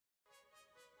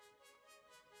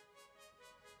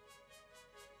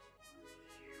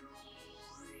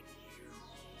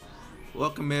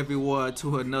Welcome everyone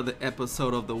to another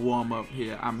episode of the warm up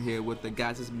here. I'm here with the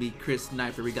guys. It's me, Chris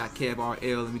Sniper. We got Kev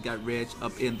RL and we got Reg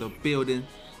up in the building.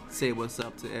 Say what's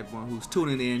up to everyone who's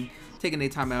tuning in, taking their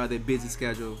time out of their busy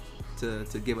schedule to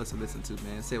give us a listen to,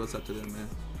 man. Say what's up to them, man.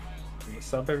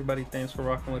 What's up, everybody? Thanks for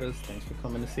rocking with us. Thanks for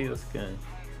coming to see us again.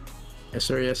 Yes,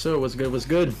 sir. Yes, sir. What's good? What's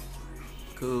good?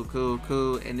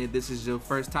 Cool. And if this is your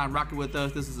first time rocking with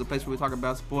us, this is a place where we talk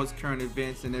about sports, current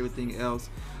events, and everything else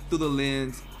through the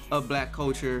lens of black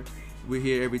culture. We're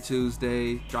here every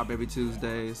Tuesday, drop every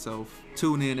Tuesday, so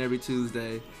tune in every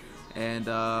Tuesday. And,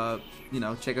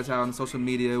 check us out on social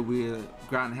media. We're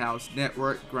Grindhouse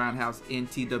Network, Grindhouse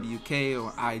NTWK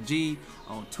on IG,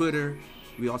 on Twitter.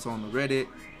 We also on the Reddit.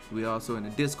 We also in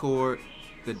the Discord.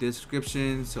 The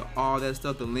description, so all that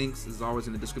stuff, the links is always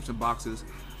in the description boxes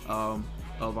of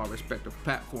our respective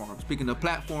platforms. Speaking of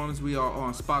platforms, we are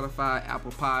on Spotify,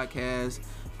 Apple Podcasts,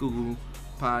 Google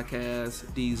Podcasts,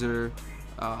 Deezer,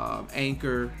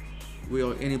 Anchor. We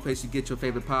are any place you get your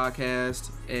favorite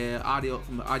podcast and audio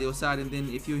from the audio side. And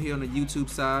then if you're here on the YouTube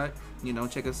side,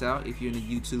 check us out. If you're in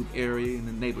the YouTube area in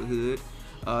the neighborhood,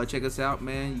 check us out,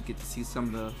 man. You get to see some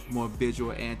of the more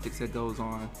visual antics that goes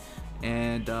on.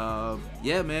 And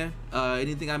man.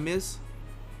 Anything I miss?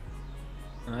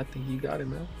 I think you got it,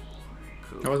 man.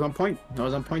 Cool. I was on point.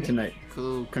 Tonight.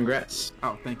 Cool. Congrats.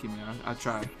 Oh, thank you, man. I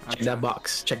tried. Check that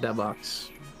box. Check that box.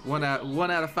 One out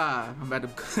of 5. I'm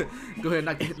about to go ahead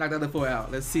and knock the other 4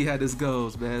 out. Let's see how this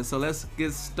goes, man. So let's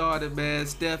get started, man.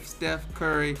 Steph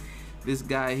Curry, this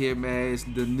guy here, man, is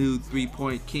the new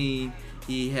 3-point king.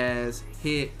 He has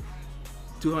hit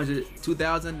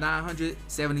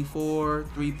 2,974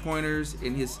 3-pointers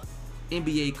in his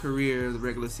NBA career, the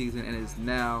regular season, and is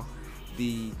now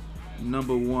the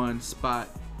 #1 spot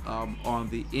on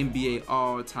the NBA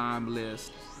all-time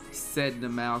list, setting the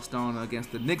milestone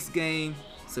against the Knicks game,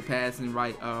 surpassing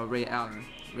Ray Allen.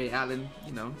 Ray Allen,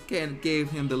 gave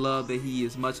him the love that he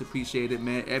is much appreciated,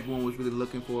 man. Everyone was really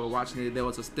looking for watching it. There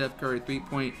was a Steph Curry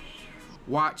 3-point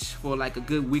watch for like a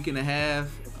good week and a half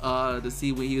to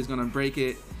see when he was gonna break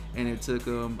it, and it took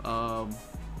him the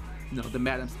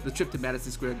trip to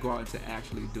Madison Square Garden to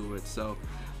actually do it. So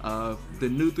the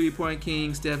new 3-point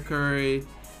king, Steph Curry.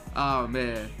 Oh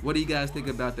man, what do you guys think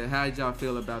about that? How did y'all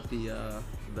feel about the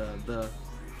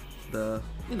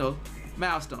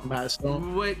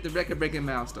milestone? Wait, the record-breaking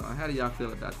milestone. How do y'all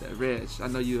feel about that, Reg? I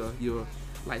know you're a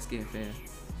light-skinned fan.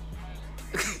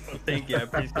 Thank you, I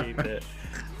appreciate that.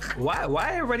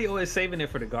 Why everybody always saving it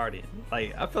for the Guardian?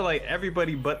 Like, I feel like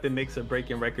everybody but the Knicks are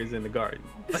breaking records in the Guardian.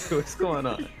 Like, what's going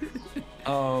on?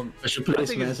 Special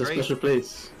place, man. It's a special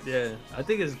place. Yeah, I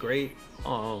think it's great.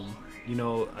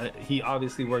 He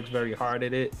obviously works very hard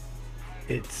at it.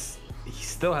 He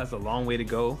still has a long way to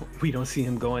go. We don't see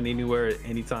him going anywhere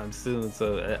anytime soon.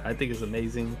 So I think it's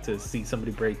amazing to see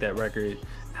somebody break that record.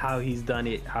 How he's done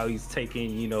it, how he's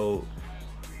taking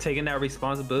that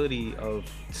responsibility of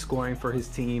scoring for his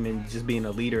team and just being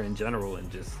a leader in general and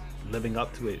just living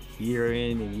up to it year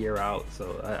in and year out.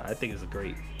 So I think it's a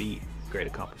great feat, great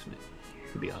accomplishment,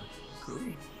 to be honest. Cool.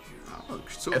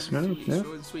 Short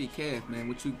and sweet. Kev, man,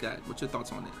 what you got? What's your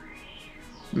thoughts on it?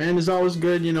 Man, it's always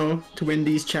good, to win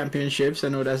these championships. I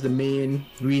know that's the main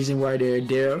reason why they're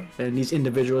there, and these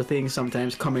individual things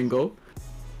sometimes come and go.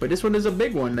 But this one is a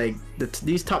big one. Like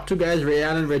these top 2 guys, Ray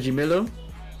Allen, Reggie Miller.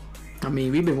 I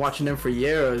mean, we've been watching them for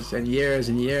years and years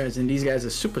and years, and these guys are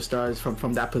superstars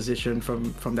from that position,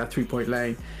 from that 3-point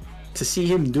line. To see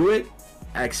him do it,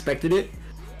 I expected it,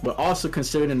 but also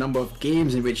considering the number of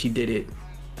games in which he did it,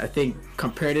 I think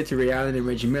compared it to Ray Allen and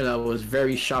Reggie Miller, I was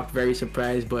very shocked, very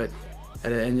surprised, but at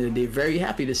the end of the day, very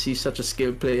happy to see such a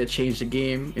skilled player change the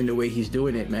game in the way he's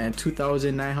doing it, man.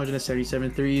 2,977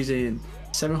 threes in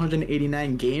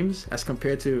 789 games as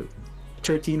compared to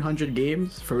 1,300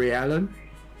 games for Ray Allen.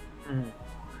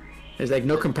 There's like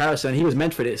no comparison. He was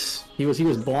meant for this. He was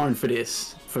born for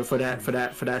this. For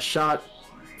that shot,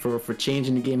 for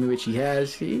changing the game in which he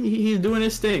has. He's doing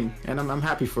his thing, and I'm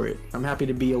happy for it. I'm happy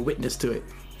to be a witness to it.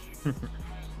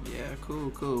 Yeah,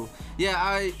 cool. Yeah,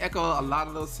 I echo a lot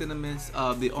of those sentiments.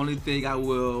 The only thing I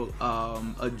will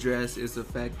address is the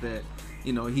fact that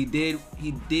he did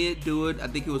do it. I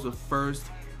think he was the first.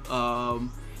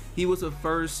 He was the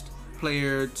first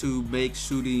player to make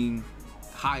shooting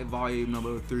high volume number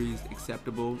of threes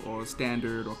acceptable or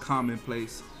standard or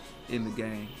commonplace in the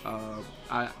game.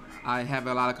 I have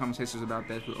a lot of conversations about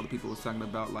that with other people was talking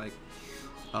about, like,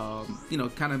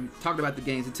 kind of talking about the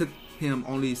games. It took him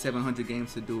only 700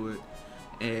 games to do it,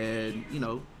 And you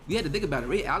know, you had to think about it.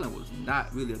 Ray Allen was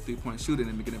not really a 3-point shooter in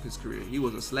the beginning of his career. He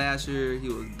was a slasher. He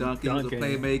was dunking. He was a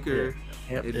playmaker.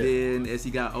 Yeah. Yep. And then as he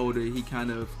got older, he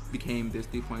kind of became this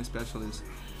 3-point specialist.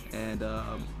 And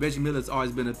Reggie Miller's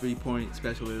always been a 3-point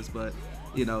specialist, but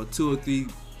you know, 2 or 3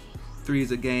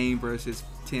 threes a game versus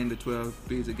 10 to 12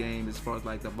 threes a game as far as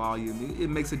like the volume, it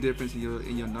makes a difference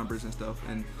in your numbers and stuff.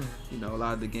 And you know, a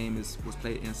lot of the game was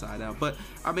played inside out. But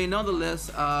I mean,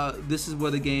 nonetheless, this is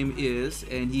where the game is,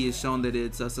 and he has shown that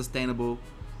it's a sustainable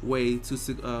way to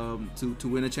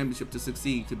win a championship, to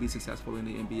succeed, to be successful in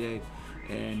the NBA.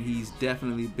 And he's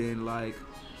definitely been like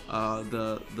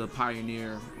the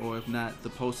pioneer, or if not the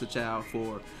poster child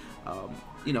for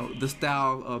you know, the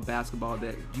style of basketball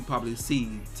that you probably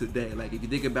see today. Like if you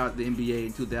think about the NBA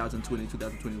in 2020,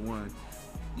 2021,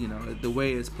 you know, the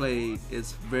way it's played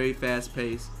is very fast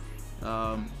paced.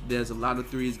 There's a lot of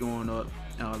threes going up,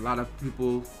 a lot of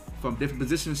people from different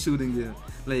positions shooting them.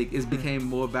 Like it's became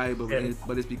more valuable,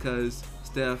 but it's because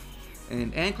Steph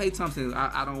and Klay Thompson,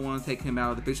 I don't want to take him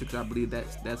out of the picture because I believe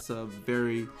that's a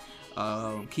very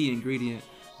key ingredient.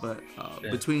 But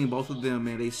between both of them,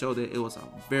 man, they showed that it was a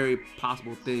very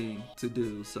possible thing to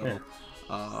do. So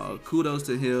kudos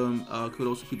to him.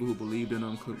 Kudos to people who believed in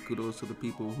him. Kudos to the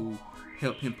people who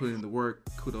helped him put in the work.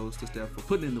 Kudos to Steph for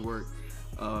putting in the work.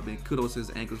 And kudos to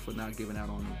his ankles for not giving out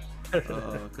on him. It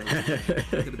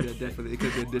could be a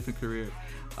different career.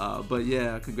 But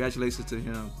yeah, congratulations to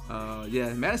him.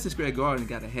 Yeah, Madison Square Garden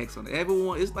got a hex on it.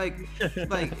 Everyone, it's like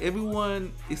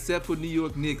everyone except for New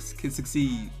York Knicks can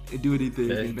succeed and do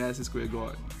anything in Madison Square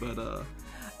Garden. But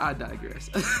I digress.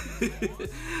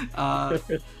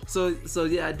 So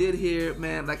yeah, I did hear,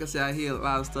 man. Like I said, I hear a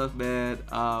lot of stuff, man.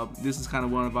 This is kind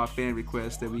of one of our fan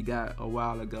requests that we got a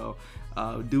while ago.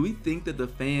 Do we think that the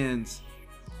fans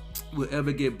will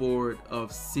ever get bored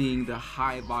of seeing the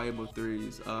high volume of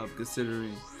threes,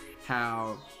 considering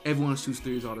how everyone shoots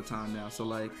threes all the time now? So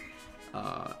like,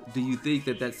 do you think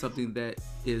that that's something that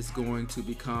is going to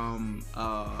become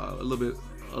a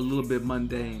little bit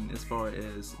mundane as far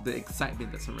as the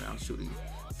excitement that's around shooting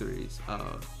threes?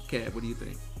 Kev, what do you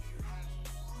think?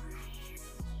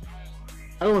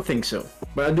 I don't think so,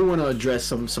 but I do want to address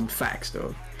some facts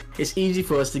though. It's easy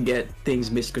for us to get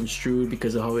things misconstrued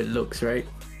because of how it looks, right?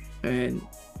 And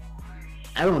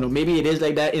I don't know, maybe it is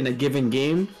like that in a given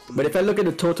game, but if I look at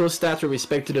the total stats with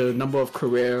respect to the number of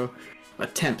career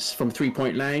attempts from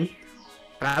 3-point line,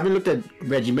 I haven't looked at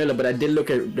Reggie Miller, but I did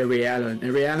look at the Ray Allen,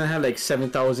 and Ray Allen had like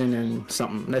 7,000 and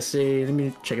something. Let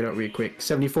me check it out real quick.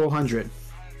 7,400,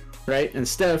 right? And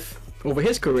Steph, over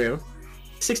his career,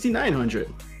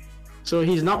 6,900. So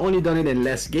he's not only done it in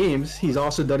less games, he's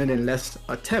also done it in less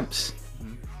attempts.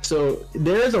 So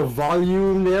there is a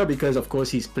volume there because of course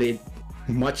he's played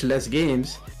much less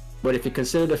games, but if you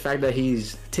consider the fact that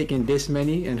he's taken this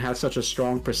many and has such a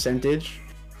strong percentage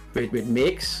with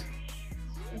makes,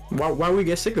 why we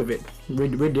get sick of it?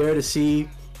 We're there to see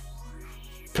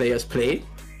players play,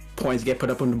 points get put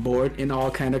up on the board in all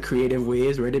kind of creative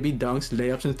ways, whether it be dunks,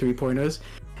 layups, and 3-pointers.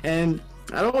 And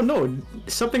I don't know,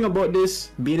 something about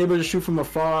this, being able to shoot from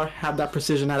afar, have that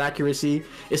precision, that accuracy,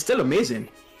 is still amazing.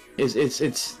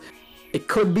 It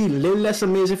could be a little less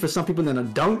amazing for some people than a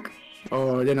dunk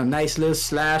or than a nice little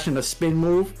slash and a spin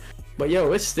move, but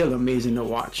yo, it's still amazing to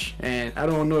watch. And I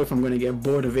don't know if I'm gonna get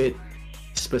bored of it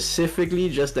specifically,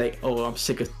 just like, oh, I'm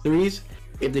sick of threes.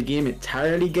 If the game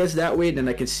entirely gets that way, then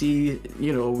I can see,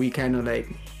 you know, we kind of like,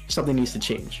 something needs to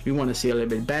change. We want to see a little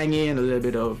bit banging, a little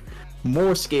bit of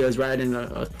more scales rather than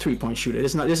a 3-point shooter.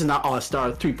 This is not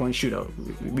all-star 3-point shooter.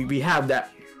 We have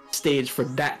that stage for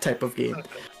that type of game.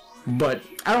 But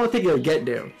I don't think it'll get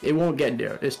there. It won't get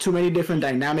there. There's too many different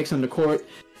dynamics on the court.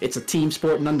 It's a team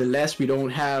sport nonetheless. We don't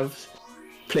have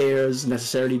players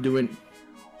necessarily doing...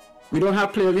 We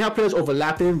have players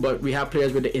overlapping, but we have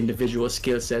players with the individual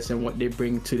skill sets and what they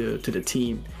bring to the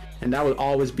team. And that will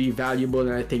always be valuable,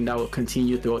 and I think that will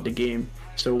continue throughout the game.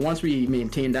 So once we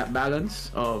maintain that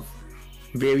balance of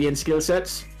varying skill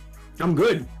sets, I'm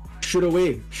good. Shoot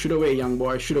away, young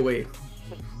boy, shoot away.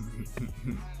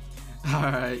 All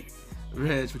right,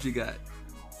 Reg, what you got?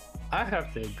 I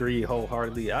have to agree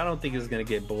wholeheartedly. I don't think it's gonna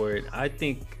get bored. I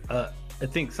think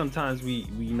sometimes we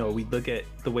look at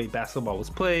the way basketball was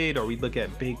played, or we look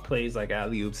at big plays like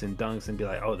alley oops and dunks and be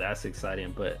like, oh, that's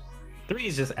exciting. But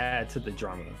threes just add to the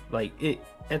drama. Like it,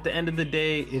 at the end of the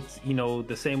day, it's, you know,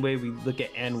 the same way we look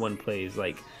at N1 plays,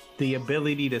 like the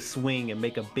ability to swing and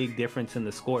make a big difference in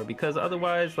the score. Because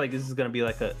otherwise, like, this is gonna be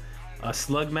like a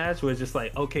slug match where it's just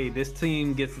like, okay, this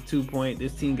team gets a 2-point,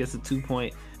 this team gets a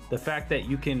 2-point. The fact that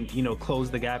you can, you know,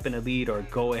 close the gap in a lead or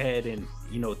go ahead and,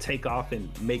 you know, take off and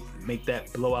make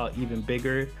that blowout even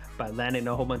bigger by landing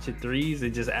a whole bunch of threes,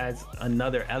 it just adds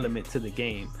another element to the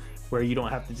game where you don't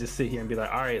have to just sit here and be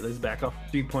like, all right, let's back off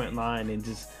the 3-point line and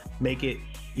just make it,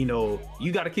 you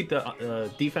got to keep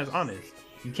the defense honest.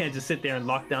 You can't just sit there and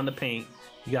lock down the paint.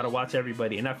 You got to watch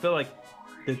everybody. And I feel like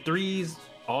the threes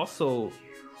also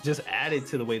just added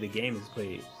to the way the game is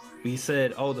played. We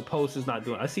said, oh, the post is not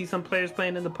doing. I see some players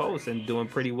playing in the post and doing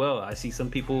pretty well. I see some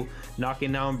people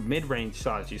knocking down mid-range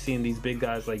shots. You're seeing these big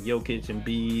guys like Jokic and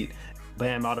Embiid,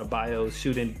 Bam Adebayo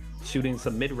shooting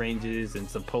some mid-ranges and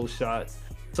some post shots.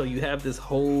 So you have this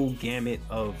whole gamut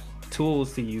of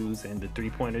tools to use, and the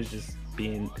three-pointers just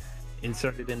being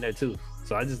inserted in there too.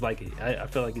 So I just like it. I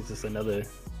feel like it's just another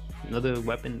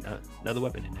weapon in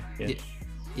there.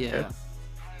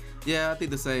 Yeah, I think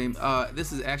the same.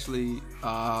 This is actually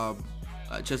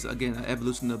just again an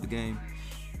evolution of the game.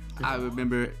 I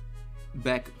remember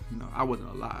back, I wasn't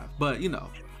alive, but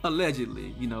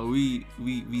allegedly,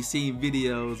 we seen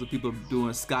videos of people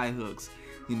doing sky hooks.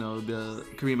 The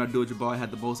Kareem Abdul-Jabbar had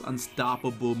the most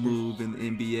unstoppable move in the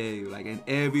NBA, and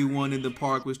everyone in the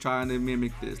park was trying to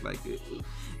mimic this.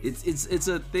 It's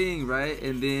a thing, right?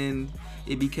 And then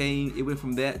it went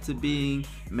from that to being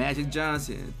Magic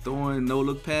Johnson throwing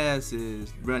no-look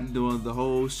passes, doing the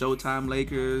whole Showtime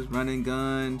Lakers running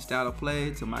gun style of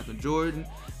play, to Michael Jordan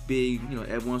being,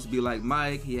 everyone wants to be like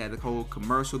Mike. He had the whole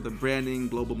commercial, the branding,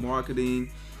 global marketing.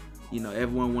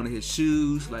 Everyone wanted his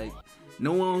shoes.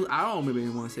 No one, I don't remember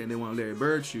anyone saying they wanted Larry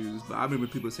Bird shoes, but I remember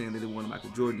people saying that they wanted Michael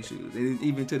Jordan shoes. And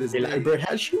even to this day, Larry Bird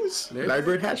had shoes? Larry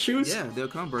Bird had shoes? Yeah, they're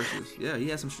Converses. Yeah, he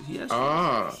has some shoes.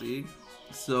 See?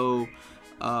 So,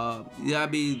 I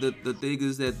mean, the thing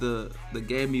is that the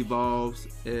game evolves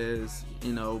as,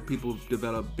 people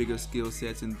develop bigger skill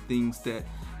sets and things that,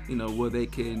 where they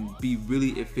can be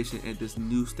really efficient at this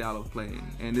new style of playing.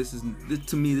 And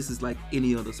to me, this is like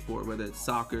any other sport, whether it's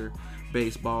soccer,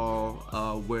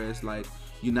 baseball, where it's like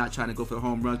you're not trying to go for the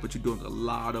home runs, but you're doing a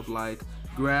lot of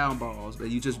ground balls. That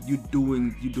you're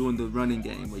doing the running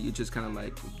game where you're just kind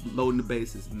of loading the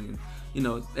bases, and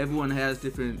then everyone has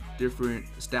different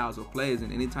styles of plays,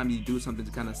 and anytime you do something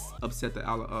to kind of upset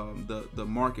the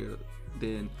market,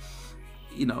 then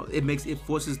it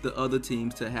forces the other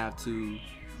teams to have to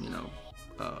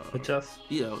adjust.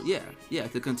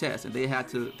 To contest, and they have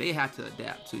to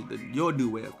adapt to your new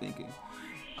way of thinking.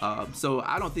 So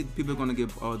I don't think people are going to get,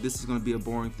 this is going to be a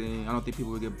boring thing. I don't think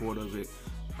people will get bored of it.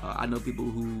 I know people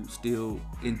who still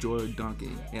enjoy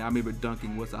dunking, and I remember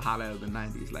dunking was a highlight of the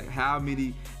 90s. How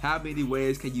many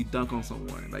ways can you dunk on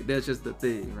someone? That's just the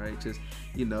thing, right? Just,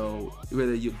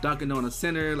 whether you're dunking on a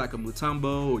center like a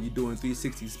Mutombo, or you're doing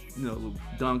 360s,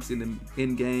 dunks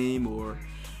in game, or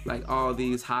all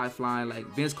these high flying,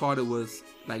 Vince Carter was,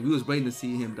 we was waiting to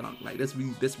see him dunk. You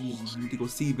need to go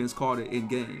see Vince Carter in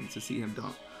game to see him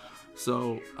dunk.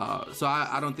 So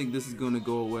I don't think this is going to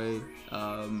go away.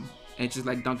 And just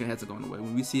like dunking hasn't gone away.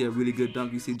 When we see a really good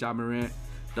dunk, you see Ja Morant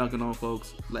dunking on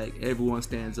folks, everyone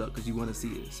stands up because you want to see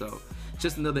it. So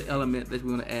just another element that we're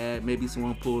going to add. Maybe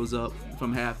someone pulls up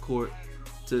from half court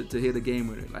to hit a game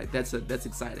winner. That's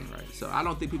exciting, right? So I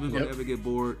don't think people are going to ever get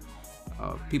bored.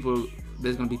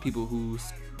 There's going to be people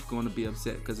who's going to be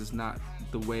upset because it's not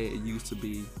the way it used to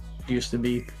be.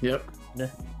 Yep.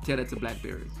 Tell that to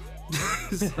BlackBerry.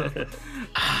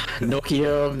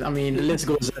 Nokia, I mean, the list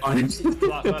goes on.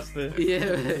 Blockbuster. Yeah,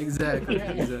 exactly.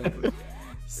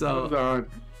 So,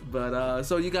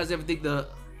 so you guys ever think the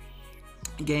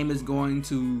game is going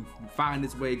to find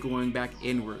its way going back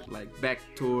inward, back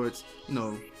towards,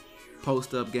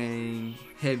 post-up game,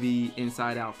 heavy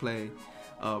inside-out play?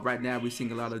 Right now, we're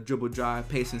seeing a lot of dribble drive,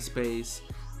 pace and space,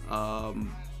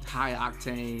 high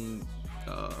octane,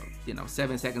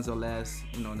 7 seconds or less,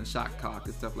 in the shot clock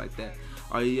and stuff like that.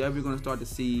 Are you ever going to start to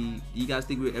see, you guys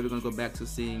think we're ever going to go back to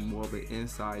seeing more of an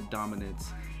inside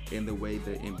dominance in the way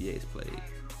the NBA is played?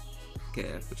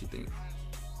 Kev, what you think?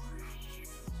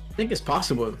 I think it's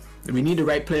possible. We need the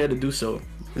right player to do so.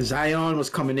 Zion was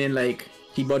coming in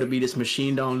he about to be this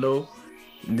machine down low.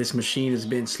 And this machine has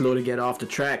been slow to get off the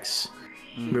tracks.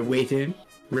 We're waiting.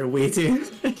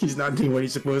 He's not doing what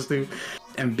he's supposed to.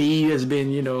 And B has been,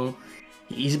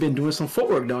 he's been doing some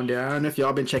footwork down there. I don't know if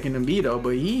y'all been checking Embiid out,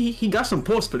 but he got some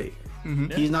post play.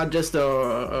 Mm-hmm. He's not just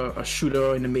a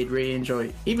shooter in the mid range, or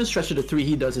even stretch of the three.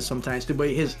 He does it sometimes too, but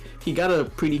he got a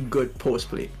pretty good post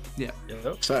play. Yeah.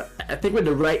 So I think with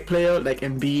the right player like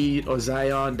Embiid or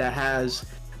Zion that has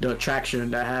the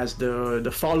attraction, that has the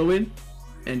following,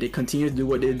 and they continue to do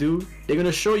what they do, they're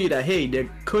gonna show you that hey, there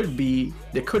could be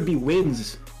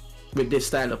wins with this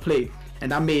style of play,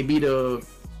 and that may be the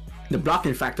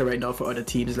blocking factor right now for other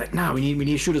teams. It's we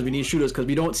need shooters because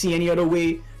we don't see any other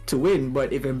way to win.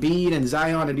 But if Embiid and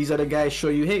Zion and these other guys show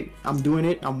you, hey, I'm doing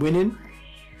it, I'm winning,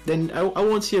 then I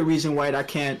won't see a reason why that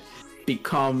can't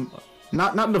become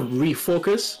not the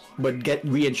refocus, but get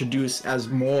reintroduced as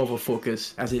more of a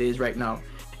focus as it is right now.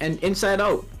 And inside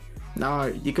out, now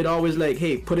you could always like,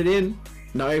 hey, put it in.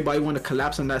 Now everybody want to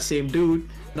collapse on that same dude.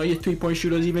 Now your 3-point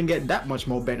shooters even get that much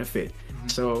more benefit.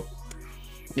 So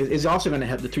it's also going to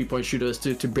help the 3-point shooters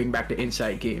to bring back the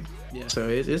inside game. Yeah. So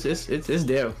it's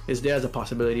there. It's there as a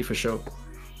possibility for sure.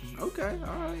 Okay,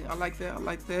 all right. I like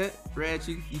that. Reg,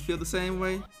 you feel the same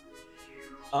way?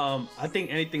 I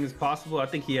think anything is possible. I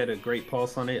think he had a great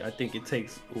pulse on it. I think it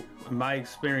takes, in my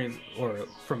experience, or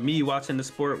from me watching the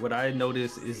sport, what I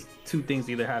notice is two things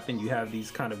either happen. You have these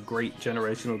kind of great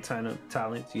generational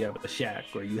talents. You have a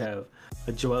Shaq, or you have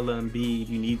a Joel Embiid.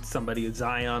 You need somebody,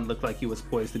 Zion looked like he was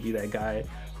poised to be that guy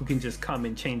who can just come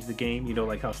and change the game, you know,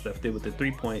 like how Steph did with the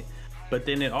 3-point. But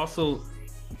then it also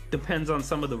depends on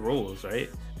some of the rules, right?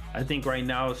 I think right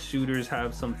now shooters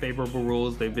have some favorable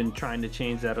rules. They've been trying to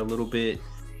change that a little bit.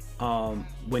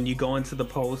 When you go into the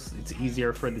post, it's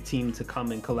easier for the team to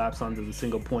come and collapse onto the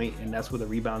single point, and that's where the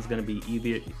rebound's going to be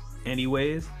easier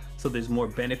anyways. So there's more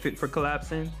benefit for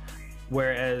collapsing.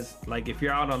 Whereas, like, if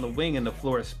you're out on the wing and the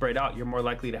floor is spread out, you're more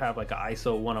likely to have like an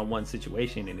ISO one-on-one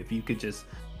situation. And if you could just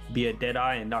be a dead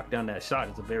eye and knock down that shot,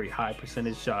 it's a very high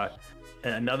percentage shot.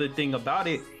 And another thing about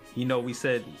it, you know, we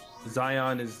said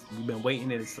Zion we've been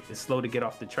waiting, and it's slow to get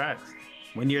off the tracks.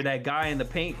 When you're that guy in the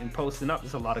paint and posting up,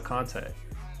 it's a lot of contact.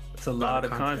 It's a lot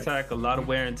of contact, a lot of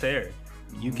wear and tear.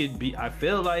 You could be, I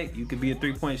feel like you could be a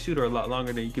 3-point shooter a lot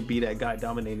longer than you could be that guy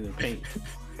dominating the paint.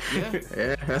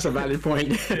 Yeah, that's a valid point.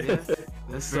 Yeah,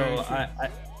 that's so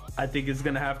I think it's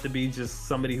gonna have to be just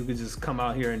somebody who could just come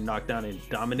out here and knock down and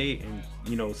dominate, and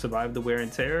you know, survive the wear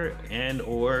and tear, and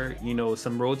or you know,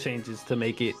 some rule changes to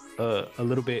make it a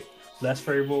little bit less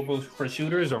favorable for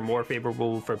shooters or more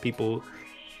favorable for people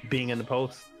being in the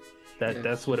post.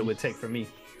 That's what it would take for me.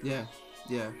 Yeah.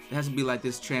 Yeah, it has to be like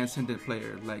this transcendent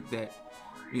player, like that,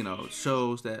 you know,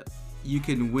 shows that you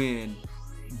can win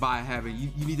by having,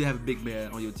 you need to have a big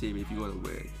man on your team if you want to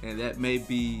win. And that may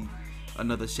be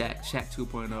another Shaq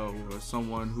 2.0, or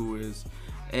someone who is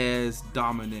as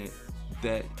dominant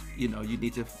that, you know, you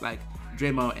need to, like,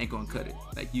 Draymond ain't gonna cut it.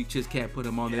 Like, you just can't put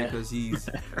him on there because he's,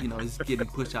 you know, he's getting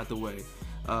pushed out the way.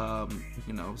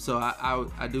 You know, so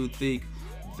I do think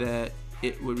that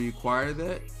it would require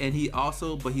that, and he's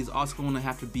also going to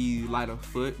have to be light of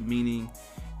foot, meaning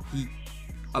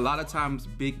a lot of times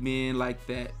big men like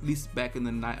that, at least back in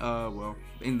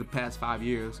in the past 5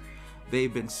 years,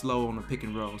 they've been slow on the pick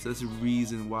and roll. So that's the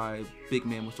reason why big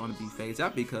men was starting to be phased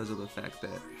out, because of the fact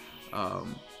that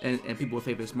and people were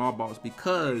favoring small balls,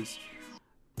 because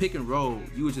pick and roll,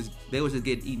 they was just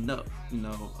getting eaten up, you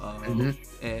know,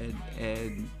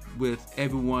 and with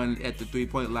everyone at the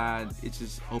 3-point line, it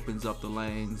just opens up the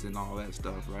lanes and all that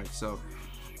stuff, right? So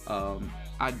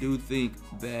I do think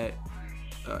that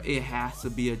it has to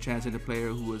be a transcendent player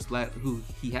who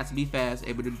he has to be fast,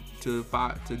 able to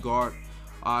guard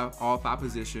all 5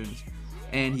 positions,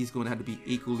 and he's going to have to be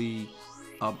equally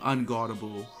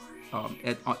unguardable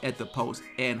at the post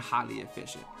and highly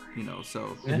efficient, you know.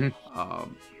 So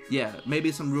yeah,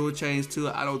 maybe some rule change too.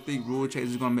 I don't think rule change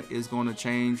is going to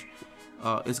change.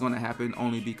 It's going to happen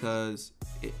only because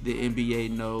the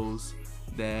NBA knows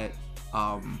that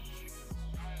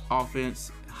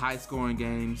offense, high scoring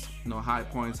games, you know, high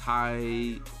points,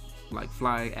 high like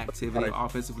flying activity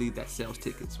offensively, that sells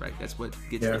tickets, right? That's what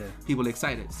gets people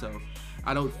excited. So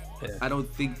I don't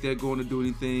think they're going to do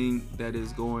anything that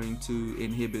is going to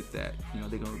inhibit that. You know,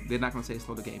 they're not going to say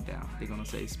slow the game down. They're going to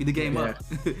say speed the game up.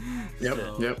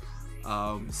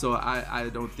 So I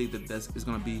don't think that that's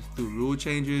going to be through rule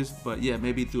changes, but yeah,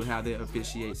 maybe through how they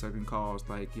officiate certain calls,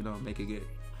 like, you know, making it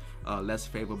less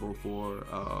favorable for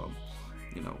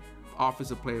you know,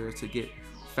 offensive players to get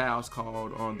fouls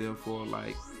called on them for,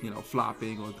 like, you know,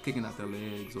 flopping or kicking out their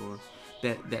legs, or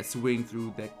that swing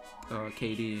through that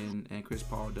KD and Chris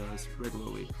Paul does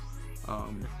regularly.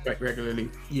 Regularly.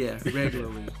 Yeah,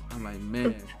 regularly. I'm like,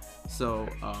 man. So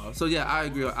yeah, I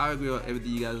agree with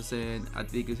everything you guys are saying. I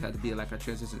think it had to be like a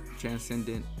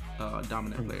transcendent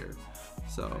dominant player.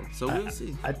 So we'll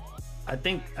see. I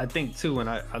think too, when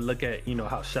I look at, you know,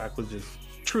 how Shaq was just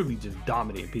truly just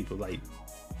dominating people. Like,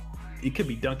 it could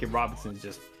be Duncan Robinson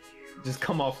just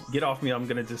get off me, I'm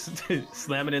gonna just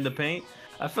slam it in the paint.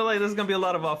 I feel like there's gonna be a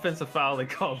lot of offensive foul they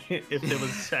call it if there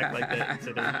was Shaq like that in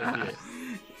today's NBA.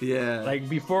 Yeah. Like,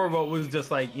 before, what was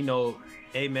just like, you know,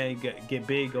 hey man, get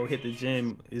big, go hit the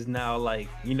gym, is now like,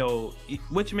 you know,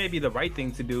 which may be the right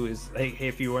thing to do, is hey,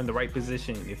 if you were in the right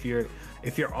position, if your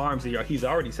arms are, he's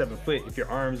already 7 foot, if your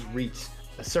arms reach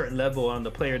a certain level on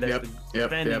the player that's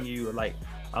defending yep. you. Like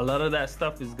a lot of that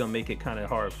stuff is gonna make it kind of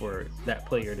hard for that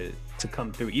player to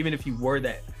come through. Even if you were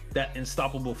that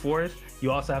unstoppable force,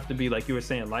 you also have to be, like you were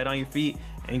saying, light on your feet,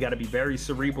 and you got to be very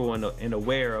cerebral and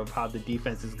aware of how the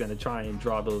defense is gonna try and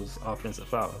draw those offensive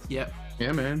fouls. Yep.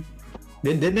 Yeah, man.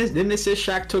 Didn't they say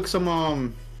Shaq took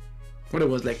some what it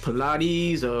was, like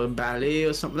Pilates or ballet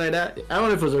or something like that? I don't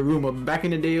know if it was a rumor. Back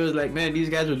in the day, it was like, man, these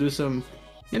guys would do some,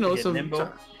 some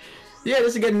nimble. Yeah,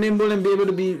 just to get nimble and be able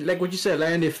to be, like what you said,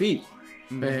 lie on their feet.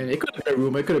 Man, it could have been a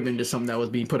rumor. It could have been just something that was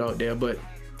being put out there. But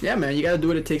yeah, man, you gotta do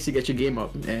what it takes to get your game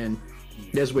up. And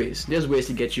there's ways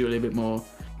to get you a little bit more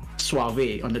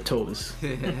suave on the toes.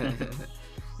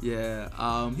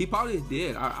 Yeah, he probably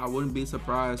did. I wouldn't be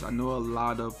surprised. I know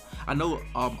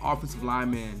offensive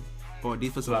linemen or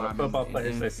defensive linemen football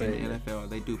players, in they say, the NFL,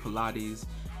 they do Pilates,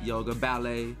 yoga,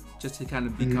 ballet, just to kind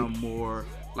of become more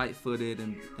light-footed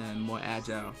and more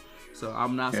agile. So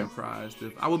I'm not surprised.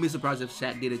 I wouldn't be surprised if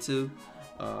Shaq did it too.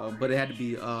 But it had to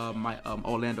be my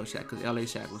Orlando Shaq, because LA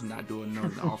Shaq was not doing none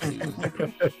in the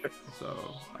offseason.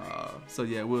 So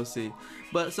yeah, we'll see.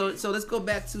 But so let's go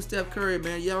back to Steph Curry,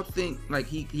 man. Y'all think like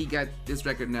he got this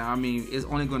record now? I mean, it's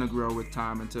only going to grow with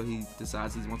time until he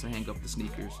decides he wants to hang up the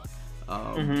sneakers.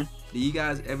 Do you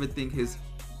guys ever think his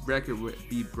record would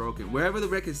be broken? Wherever the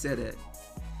record's set at,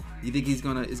 you think it's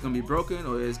gonna be broken,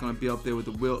 or it's gonna be up there with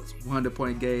the Wilt's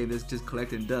 100-point game that's just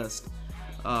collecting dust?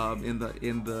 In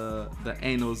the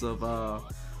annals of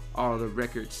all the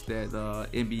records that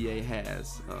NBA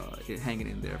has it hanging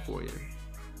in there for you.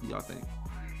 Y'all think?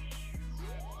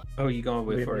 Oh, you going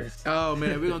with first? Oh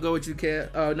man, we're gonna go with you,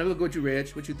 Kat. No, we're gonna go with you, Reg.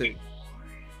 What you think?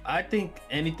 I think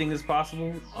anything is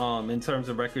possible in terms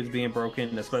of records being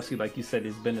broken, especially like you said,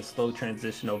 it's been a slow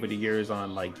transition over the years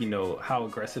on how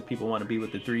aggressive people want to be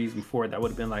with the threes. Before that would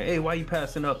have been like, hey, why you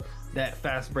passing up that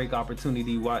fast break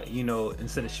opportunity? Why,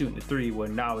 instead of shooting the three, where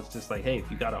now it's just like, hey, if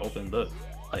you got an open look,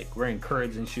 like we're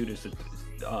encouraging shooters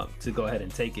to go ahead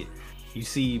and take it. You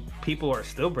see people are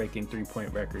still breaking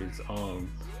 3-point records.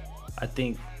 I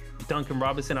think Duncan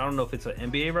Robinson, I don't know if it's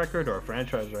an NBA record or a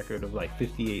franchise record of like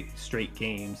 58 straight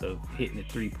games of hitting a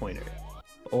 3-pointer.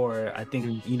 Or I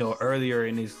think, earlier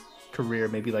in his career,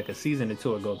 maybe like a season or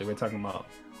two ago, they were talking about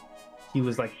he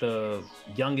was like the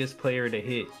youngest player to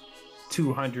hit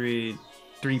 200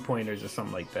 3-pointers or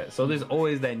something like that. So there's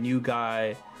always that new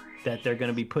guy that they're going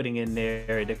to be putting in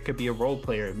there. There could be a role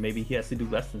player. Maybe he has to do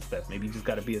less than Steph. Maybe you just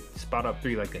got to be a spot up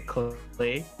three like a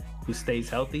Clay who stays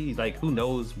healthy. Like, who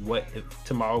knows what if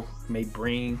tomorrow may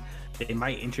bring. They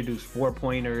might introduce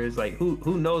 4-pointers. Like,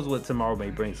 who knows what tomorrow may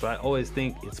bring. So I always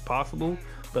think it's possible.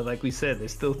 But like we said,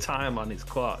 there's still time on his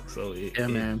clock. So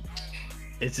man.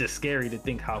 It's just scary to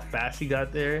think how fast he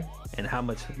got there and how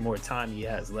much more time he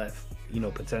has left,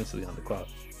 potentially on the clock.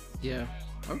 Yeah.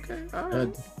 Okay. All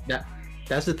right.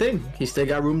 That's the thing. He still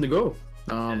got room to go.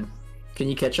 Can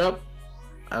you catch up?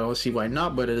 I don't see why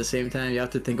not. But at the same time, you have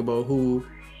to think about who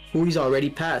he's already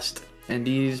passed. And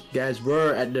these guys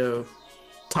were at the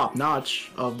top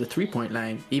notch of the 3-point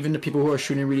line. Even the people who are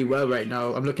shooting really well right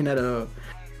now. I'm looking at a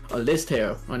list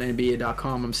here on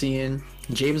NBA.com. I'm seeing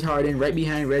James Harden right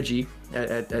behind Reggie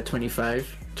at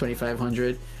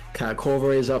 2,500. Kyle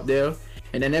Korver is up there.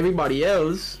 And then everybody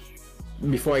else,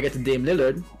 before I get to Dame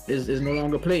Lillard, is no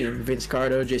longer playing. Vince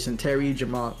Carter, Jason Terry,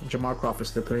 Jamal Crawford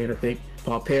still playing, I think.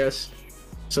 Paul Pierce.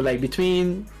 So like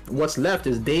between what's left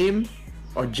is Dame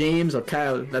or James or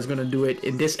Kyle that's gonna do it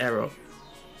in this era.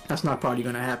 That's not probably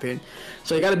gonna happen.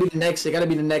 So it gotta be the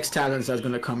next talents that's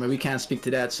gonna come, and we can't speak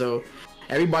to that. So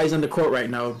everybody's on the court right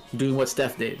now doing what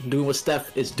Steph did, doing what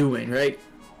Steph is doing, right?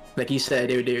 Like he said,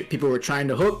 people were trying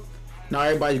to hook. Now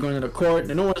everybody's going on the court.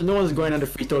 And no one's going on the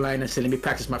free throw line and saying, let me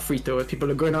practice my free throw. People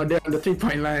are going out there on the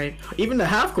 3-point line, even the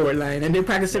half-court line, and they're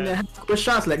practicing their half-court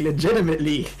shots, like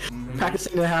legitimately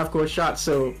practicing their half-court shots.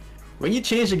 So when you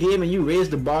change the game and you raise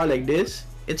the bar like this,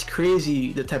 it's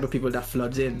crazy the type of people that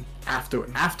floods in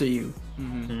after you.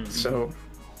 So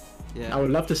yeah, I would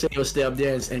love to say he'll stay up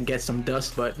there and get some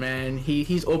dust, but man,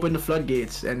 he's opened the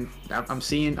floodgates, and I'm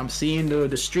seeing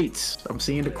the streets. I'm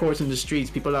seeing the courts in the streets.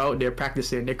 People are out there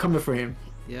practicing. They're coming for him.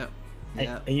 Yeah.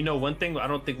 And one thing I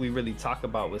don't think we really talk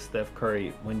about with Steph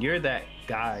Curry, when you're that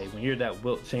guy, when you're that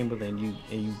Wilt Chamberlain,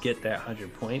 you get that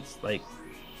 100 points, like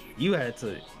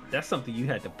that's something you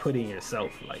had to put in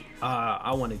yourself. Like,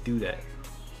 I want to do that.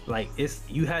 Like,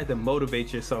 you had to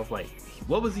motivate yourself. Like,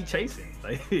 what was he chasing?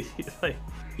 Like,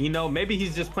 maybe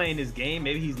he's just playing his game.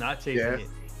 Maybe he's not chasing it.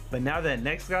 But now that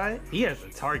next guy, he has a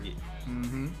target.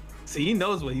 So he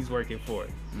knows what he's working for.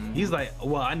 He's like,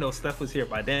 well, I know Steph was here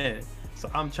by then, so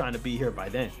I'm trying to be here by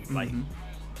then. Like,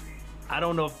 I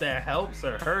don't know if that helps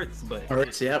or hurts, but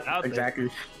Hurts, yep, it's out there.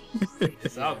 exactly.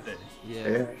 It's out there.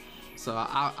 Yeah. So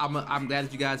I'm glad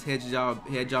that you guys had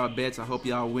y'all bets. I hope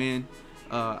y'all win.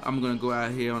 I'm gonna go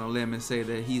out here on a limb and say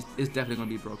that it's definitely gonna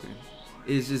be broken.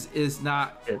 It's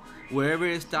not wherever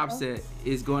it stops at,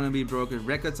 it's going to be broken.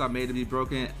 Records are made to be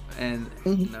broken, and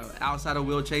you know, outside of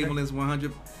Will Chamberlain's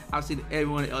 100, I've seen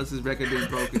everyone else's record being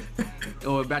broken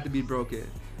or about to be broken.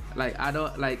 Like I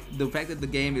don't like the fact that the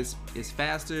game is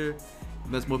faster.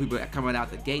 There's more people coming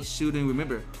out the gate shooting.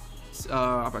 Remember,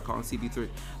 I'm about calling CP3.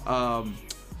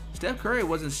 Steph Curry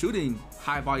wasn't shooting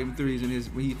high volume threes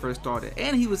when he first started,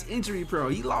 and he was injury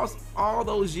prone. He lost all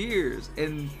those years,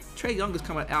 and Trae Young is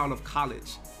coming out of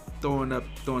college, throwing up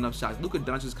shots. Luka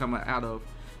Doncic is coming out of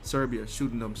Serbia,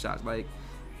 shooting them shots. Like,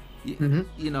 you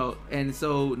know, and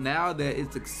so now that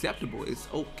it's acceptable, it's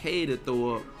okay to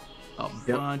throw up a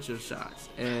bunch of shots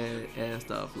and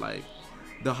stuff. Like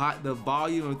the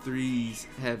volume of threes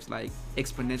has like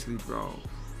exponentially grown.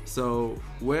 So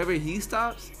wherever he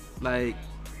stops, like,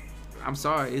 I'm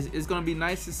sorry, it's gonna be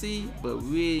nice to see, but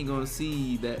we ain't gonna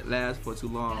see that last for too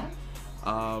long.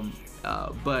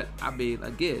 But I mean,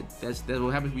 again, that's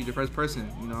what happens to be the first person.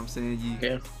 You know what I'm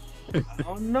saying?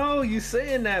 Oh no, you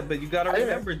saying that, but you gotta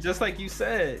remember, just like you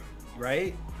said,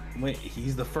 right? When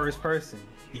he's the first person,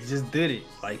 he just did it.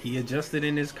 Like, he adjusted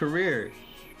in his career.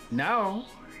 Now,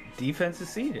 defense is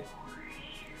seated.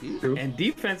 And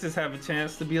defenses have a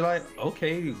chance to be like,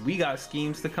 okay, we got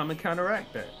schemes to come and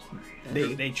counteract that.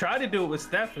 They try to do it with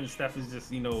Steph, and Steph has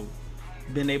just, you know,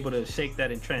 been able to shake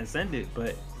that and transcend it.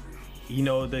 But, you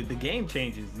know, the game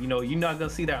changes. You know, you're not gonna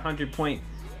see that 100-point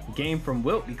game from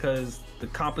Wilt because the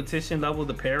competition level,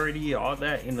 the parity, all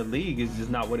that in the league is just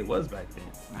not what it was back then.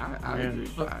 I agree.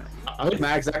 I would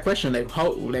ask that question, like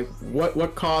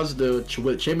what caused the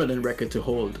Wilt Chamberlain record to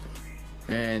hold,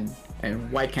 and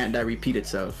why can't that repeat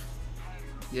itself?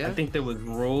 Yeah, I think there was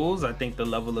rules. I think the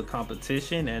level of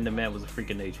competition, and the man was a freak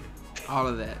of nature. All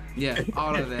of that. Yeah,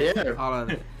 all of that. All of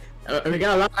that. We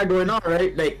got a lot going on,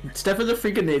 right? Like, Steph is a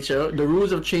freak of nature. The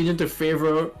rules have changed to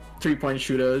favor 3-point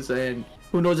shooters, and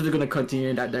who knows if they're gonna continue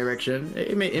in that direction.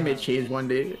 It may change one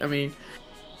day. I mean,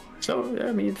 so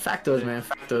I mean, factors, man,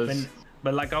 factors.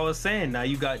 But like I was saying, now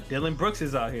you got Dylan Brooks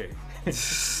is out here.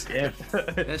 Yeah,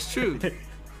 that's true.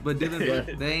 But they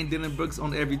ain't Dylan Brooks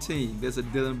on every team. There's a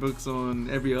Dylan Brooks on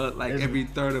every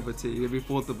third of a team, every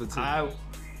fourth of a team.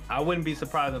 I wouldn't be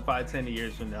surprised if 5-10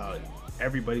 years from now,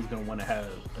 everybody's gonna want to have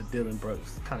a Dylan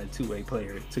Brooks kind of two-way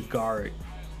player to guard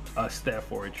a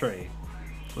Steph or a Trae,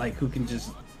 like, who can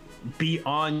just be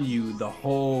on you the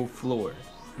whole floor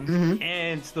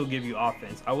and still give you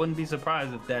offense. I wouldn't be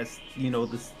surprised if that's, you know,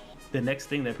 the next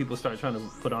thing that people start trying to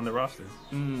put on their roster.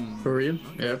 For real?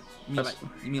 Yeah.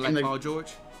 You mean like Paul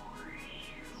George?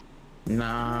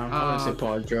 Nah, I want to say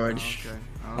Paul George. Okay.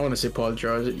 I want to say Paul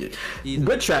George.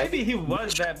 Good try. Maybe he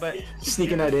was that, but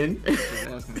sneaking that in.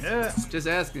 Just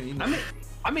asking. You know.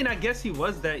 I mean, I guess he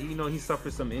was that. You know, he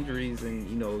suffered some injuries and,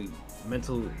 you know,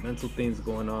 mental things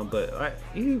going on. But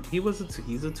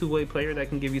he's a two-way player that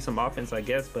can give you some offense, I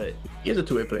guess. But he's a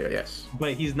two-way player, yes.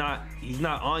 But he's not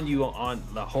on you on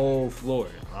the whole floor.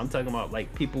 I'm talking about,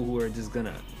 like, people who are just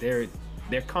they're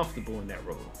comfortable in that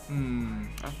role.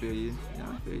 I feel you.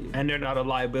 Yeah, I feel you. And they're not a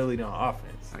liability on offense.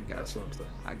 I got That's you. what I'm saying.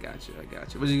 I got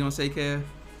you. What you gonna say, Kev?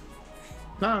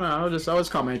 No, I was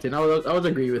commenting. I was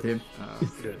agree with him.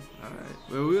 Good. All right.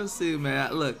 Well, we'll see,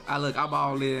 man. Look, I'm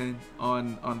all in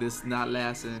on this not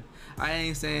lasting. I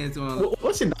ain't saying it's gonna.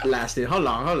 What's it not lasting? How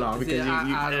long? Because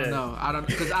I don't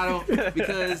know.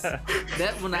 Because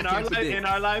that one I can't predict. In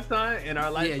our lifetime. Yeah.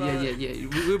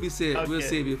 We'll be seeing. Okay. We'll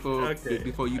see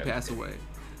before you pass away.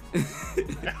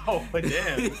 Oh,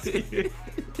 damn.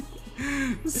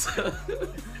 So,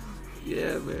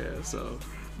 yeah, man. So,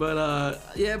 but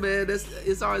yeah, man.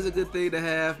 It's always a good thing to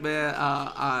have, man.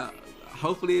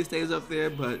 Hopefully it stays up there,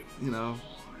 but you know,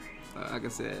 like I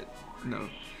said, you know,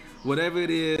 whatever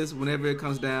it is, whenever it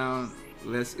comes down,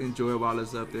 let's enjoy it while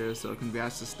it's up there. So,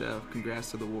 congrats to Steph.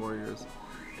 Congrats to the Warriors.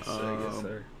 Yes,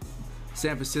 sir.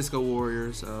 San Francisco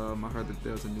Warriors. I heard that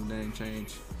there was a new name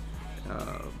change.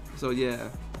 So yeah.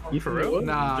 You for real?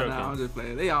 Nah, I'm just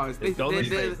playing. They always they're gonna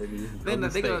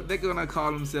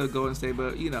call themselves Golden State,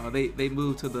 but you know they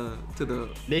moved to the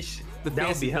that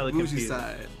would be hella confusing.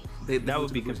 Side. That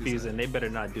would be confusing. They better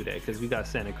not do that because we got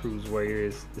Santa Cruz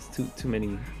Warriors. It's too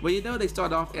many. Well, you know they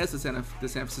started off as the San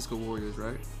Francisco Warriors,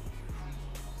 right?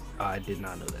 I did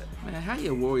not know that. Man, how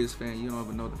you a Warriors fan? You don't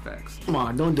even know the facts. Come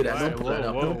on, don't do that. Alright, Don't pull it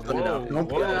up. whoa, Don't pull it up. Don't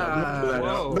pull it up. Don't pull it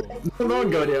whoa. up. Don't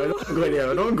go there. Don't go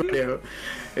there. Don't go there.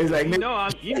 It's like, You know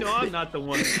I'm not the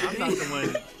one. I'm not the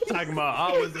one talking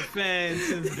about I was a fan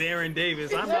since Baron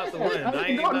Davis. I'm not the one. I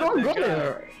ain't don't not go that guy.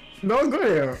 there. Don't go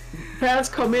there. Fans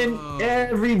come in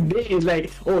every day. It's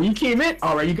like, oh, you came in?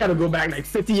 All right, you got to go back like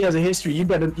 50 years of history. You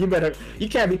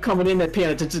can't be coming in and paying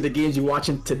attention to the games you're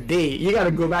watching today. You got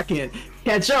to go back and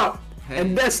catch up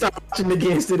and then start watching the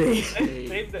games today.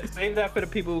 Save that for the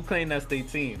people who claim that's their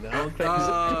team. I don't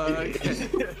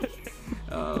think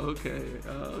Okay. He's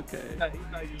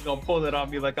not just gonna pull it on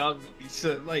me like I'm gonna be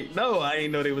shit. Like, no, I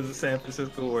ain't know they was a San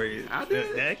Francisco Warriors. I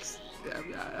did. Next.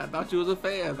 I thought you was a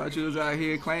fan. I thought you was out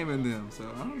here claiming them. So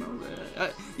I don't know,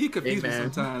 man. You confuse me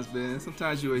man. sometimes, man.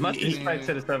 Sometimes you a Much Heat respect to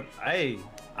fan. the stuff. Hey,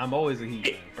 I'm always a Heat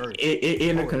fan. First. It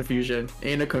ain't no confusion.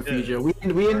 Ain't no confusion.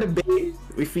 We in the Bay.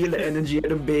 We feel the energy of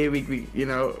the Bay. We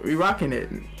we rocking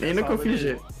it. Ain't no all it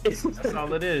confusion. That's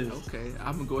all it is. Okay,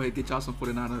 I'm gonna go ahead and get y'all some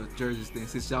 49er jerseys then,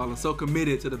 since y'all are so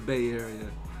committed to the Bay Area.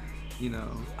 You know.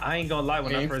 I ain't gonna lie.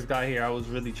 When I Okay. first got here, I was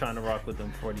really trying to rock with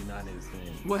them 49ers.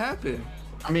 Man. What happened?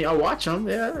 I mean, I watch them.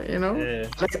 Yeah, Yeah.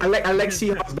 I like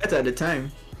Seahawks better at the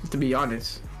time, to be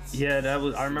honest. Yeah, that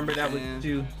was. I remember that Man. was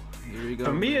you. Here we go.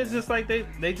 For me, man. it's just like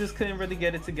they just couldn't really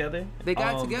get it together. They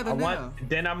got it together now.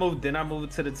 Then I moved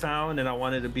to the town, and I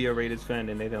wanted to be a Raiders fan,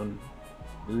 and they done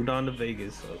moved on to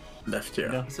Vegas. So Left here.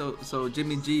 no, So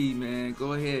Jimmy G, man,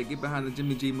 go ahead, get behind the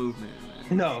Jimmy G movement,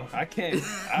 man. no, I can't.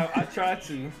 I try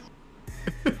to.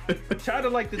 Try to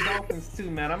like the Dolphins too,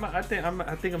 man. I think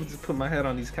I'm just put my head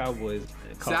on these Cowboys.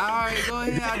 Sorry, go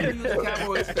ahead. I knew you was a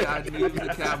Cowboys fan. I knew you was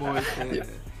a Cowboys fan.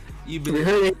 You've We been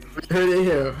heard it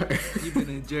here. you've been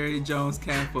in Jerry Jones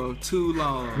camp for too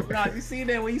long. Nah, you see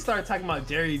that when you start talking about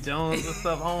Jerry Jones and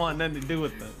stuff, I don't want nothing to do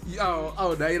with them.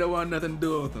 Oh, now you don't want nothing to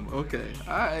do with them. Okay,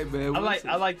 all right, man. I we'll see.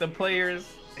 like the players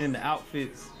and the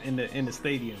outfits in the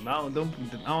stadium. I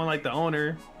don't like the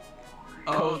owner,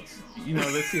 coach. You know,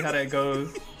 let's see how that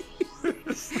goes. You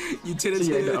Yeah, the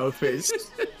tentative.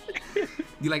 outfits.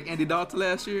 You like Andy Dalton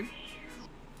last year?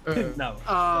 No.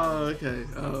 Oh, okay.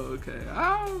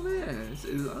 Oh man.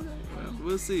 Okay. Well,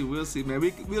 we'll see, man.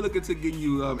 We're looking to getting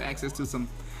you access to some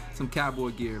cowboy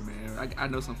gear, man. I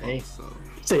know some folks, Hey. so.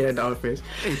 Say that, the outfits.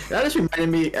 That just reminded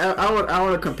me. I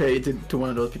want to compare you to one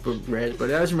of those people, Reg, but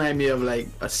that just reminded me of like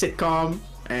a sitcom.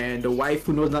 And the wife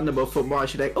who knows nothing about football,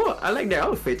 she's like, "Oh, I like their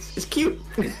outfits. It's cute."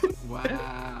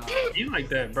 Wow. You like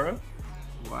that, bro?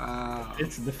 Wow.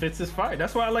 The fits is fire.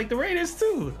 That's why I like the Raiders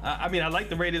too. I mean, I like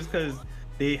the Raiders because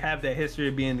they have that history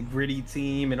of being the gritty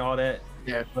team and all that.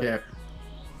 Yeah. That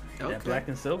Okay. black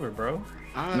and silver, bro.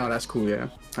 All right. No, that's cool. Yeah,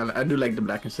 I do like the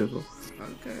black and silver.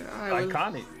 Okay. All right.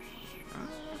 Iconic.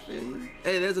 I feel you.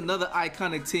 Hey, there's another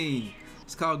iconic team.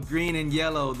 It's called Green and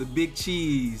Yellow, the Big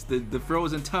Cheese, the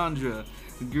Frozen Tundra,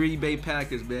 the Green Bay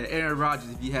Packers, man. Aaron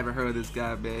Rodgers, if you haven't heard of this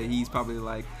guy, man, he's probably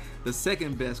like the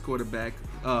second best quarterback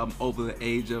over the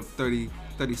age of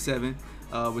 37,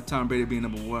 with Tom Brady being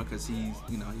number one because he's,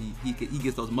 he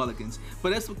gets those mulligans.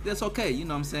 But that's okay, you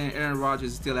know what I'm saying? Aaron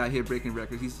Rodgers is still out here breaking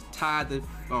records. He's tied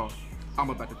I'm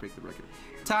about to break the record.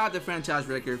 Tied the franchise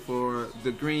record for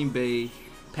the Green Bay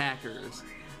Packers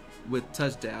with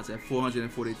touchdowns at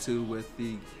 442 with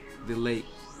the late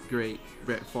great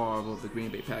Brett Favre of the Green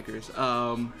Bay Packers.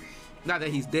 Not that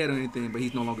he's dead or anything, but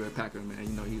he's no longer a Packer, man.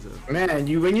 You know, he's a Man,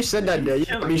 when you said that, there, you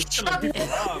got me shocked. Killing people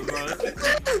off, bro.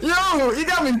 Yo, you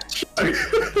got me shocked.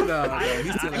 no,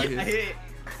 he's still out I here. hit.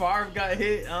 Favre got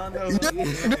hit. I don't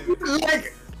know.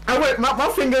 Like,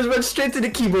 my fingers went straight to the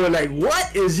keyboard. Like,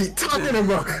 what is he talking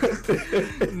about?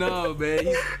 No,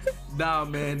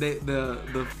 man.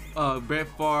 The Brett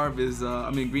Favre is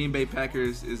Green Bay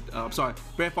Packers is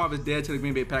Brett Favre is dead to the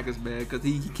Green Bay Packers, man, because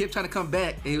he kept trying to come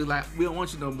back and he was like, we don't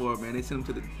want you no more, man. They sent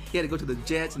him he had to go to the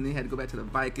Jets and then he had to go back to the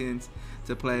Vikings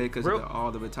to play because of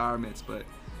all the retirements. But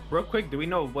Real quick, do we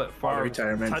know what Favre's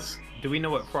retirements. Do we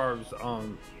know what Favre's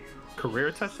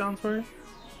career touchdowns were?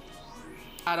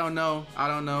 I don't know.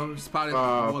 It's probably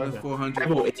more than 400.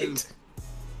 508.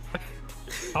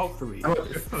 Hopefully.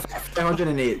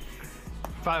 508.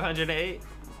 508?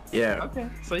 Yeah. Okay.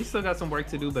 So he still got some work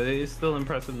to do, but it's still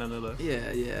impressive nonetheless.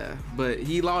 Yeah. But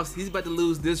he lost. He's about to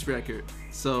lose this record.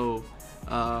 So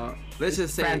let's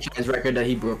just say Franchise record that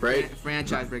he broke, right?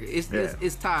 franchise record.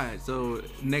 It's tied. So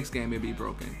next game it'll be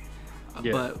broken.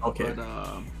 Yeah, okay.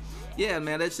 But yeah,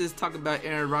 man. Let's just talk about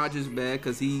Aaron Rodgers, man,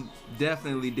 because he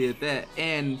definitely did that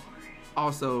and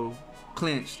also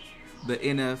clinched the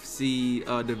NFC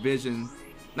division.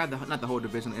 Not the whole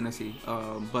division, the NFC,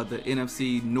 but the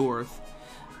NFC North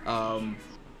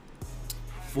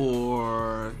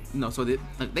for so they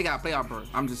got playoff berth.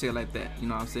 I'm just saying like that. You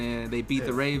know what I'm saying? They beat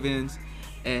the Ravens,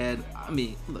 and I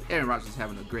mean, look, Aaron Rodgers is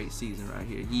having a great season right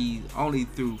here. He only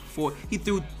threw 2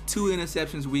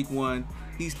 interceptions week 1.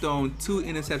 He's thrown 2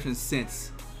 interceptions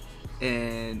since,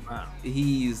 and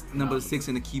he's number 6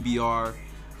 in the QBR.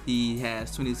 He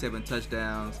has 27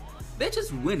 touchdowns. They're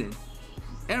just winning.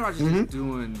 Aaron Rodgers is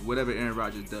doing whatever Aaron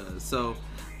Rodgers does. So,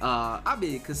 I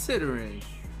mean, considering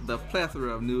the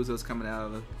plethora of news that was coming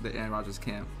out of the Aaron Rodgers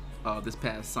camp this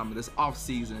past summer, this off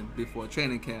season before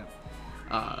training camp,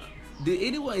 did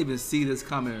anyone even see this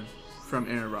coming from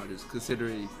Aaron Rodgers,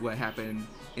 considering what happened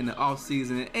in the off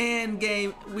season and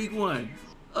game week 1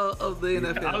 of the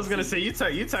NFL? I was gonna say you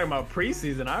talking about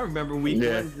preseason. I remember week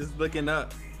 1 just looking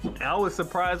up. I was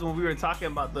surprised when we were talking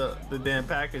about the damn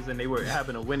Packers and they were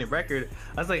having a winning record.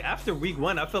 I was like, after week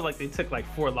 1, I feel like they took like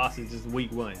 4 losses just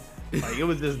week 1. Like it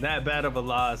was just that bad of a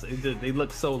loss. They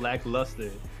looked so lackluster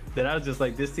that I was just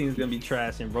like, this team's gonna be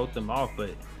trash, and wrote them off.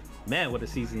 But man, what a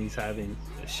season he's having,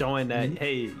 showing that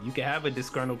hey, you can have a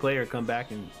disgruntled player come back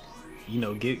and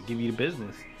give you the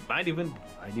business. Might even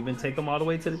take them all the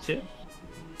way to the chip.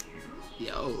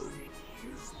 Yo,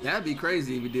 that'd be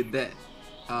crazy if we did that.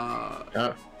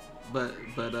 But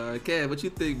Kev, what you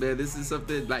think, man? This is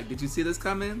something like, did you see this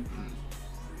coming?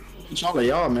 All of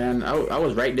y'all, man. I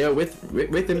was right there with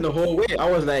him the whole way. I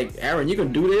was like, Aaron, you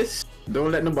can do this.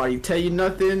 Don't let nobody tell you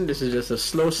nothing. This is just a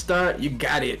slow start. You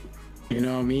got it. You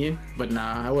know what I mean? But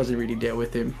nah, I wasn't really there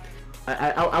with him.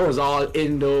 I was all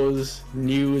in those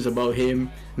news about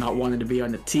him not wanting to be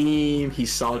on the team.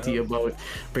 He's salty about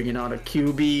bringing out a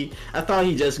QB. I thought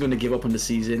he just gonna give up on the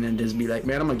season and just be like,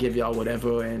 man, I'm gonna give y'all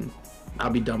whatever and I'll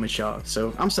be done with y'all.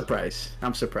 So I'm surprised.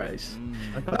 Not surprised,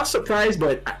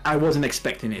 but I wasn't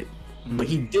expecting it. But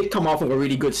he did come off of a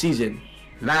really good season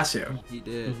last year. He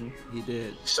did. He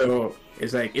did. So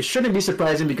it's like, it shouldn't be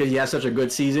surprising because he had such a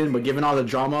good season, but given all the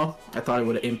drama, I thought it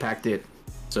would have impacted.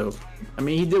 So, I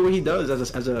mean, he did what he does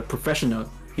as a professional.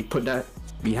 He put that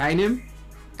behind him,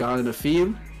 got on the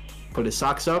field, put his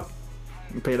socks up,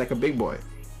 and played like a big boy.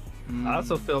 I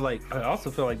also feel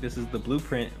like this is the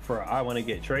blueprint for I want to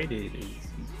get traded. Is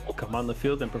come on the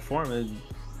field and perform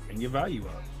and your value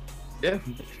up. Yeah.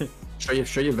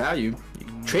 show your value.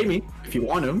 Trade me if you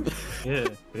want him. Yeah.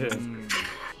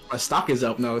 My stock is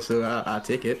up now, so I'll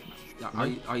take it.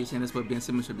 Are you saying that's what Ben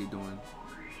Simmons should be doing?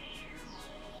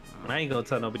 I ain't gonna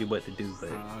tell nobody what to do,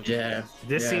 but yeah,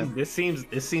 it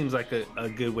seems like a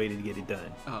good way to get it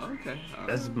done. Oh, okay.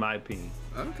 That's my opinion.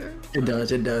 Okay. It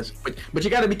does. But you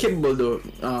gotta be capable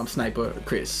though, Sniper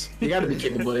Chris. You gotta be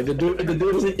capable. If the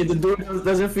dude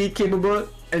doesn't feel capable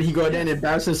and he go there and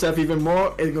embarrass himself even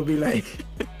more, it's gonna be like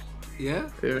yeah.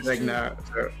 It's like nah.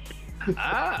 So.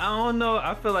 I don't know.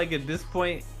 I feel like at this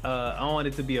point, I don't want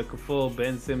it to be a full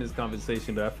Ben Simmons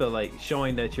conversation, but I feel like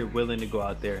showing that you're willing to go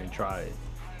out there and try it.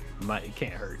 It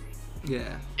can't hurt.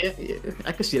 Yeah,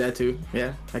 I can see that too.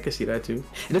 Yeah, I can see that too.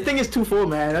 And the thing is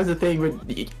twofold, man. That's the thing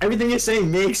with everything you're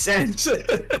saying makes sense.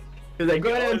 It's like,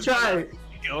 go ahead and try.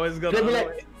 You always gonna be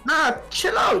like, nah,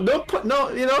 chill out. Don't put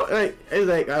like it's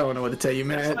like I don't know what to tell you,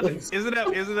 man. Isn't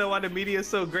that why the media is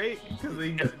so great?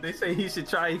 Because they say he should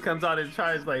try. He comes out and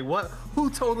tries. Like, what?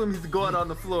 Who told him he's going on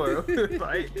the floor?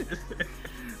 Right?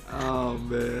 Oh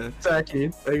man.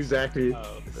 Exactly.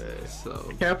 Oh man.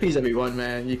 So can't please everyone,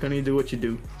 man. You can only do what you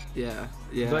do. Yeah.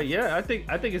 But yeah, I think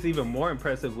it's even more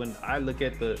impressive when I look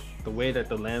at the way that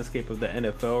the landscape of the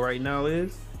NFL right now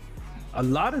is. A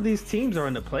lot of these teams are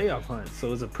in the playoff hunt,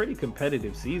 so it's a pretty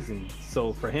competitive season.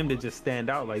 So for him to just stand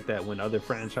out like that when other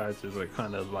franchises are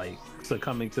kind of like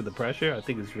succumbing to the pressure, I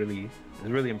think it's really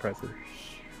impressive.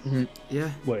 Mm-hmm. Yeah.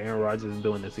 What Aaron Rodgers is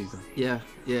doing this season. Yeah.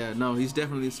 No, he's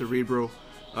definitely cerebral.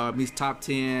 He's top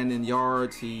 10 in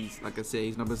yards. He's, like I said,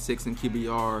 he's number 6 in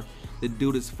QBR. The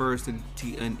dude is first in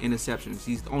interceptions.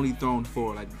 He's only thrown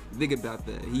 4. Like, think about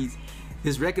that.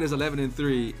 His record is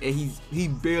 11-3, and he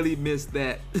barely missed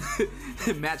that,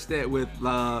 matched that with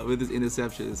his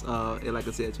interceptions. And like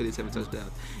I said, 27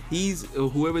 touchdowns. He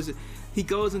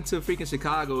goes into freaking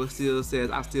Chicago and still says,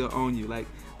 "I still own you." Like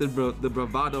the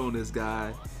bravado on this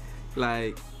guy,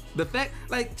 like. The fact,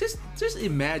 like, just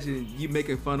imagine you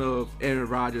making fun of Aaron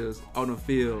Rodgers on the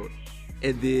field,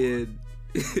 and then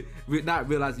not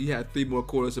realizing you have 3 more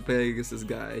quarters to play against this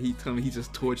guy. He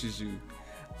just tortures you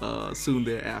soon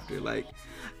thereafter. Like,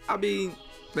 I mean,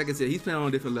 like I said, he's playing on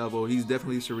a different level. He's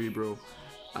definitely cerebral.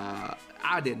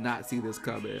 I did not see this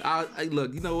coming. I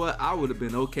look, you know what? I would have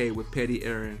been okay with Petty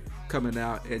Aaron coming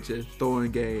out and just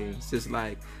throwing games, just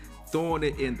like throwing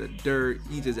it in the dirt.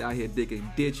 He just out here digging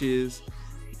ditches.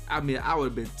 I mean, I would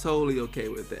have been totally okay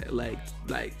with that. Like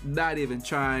not even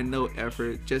trying, no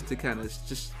effort, just to kind of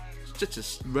just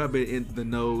rub it in the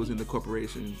nose in the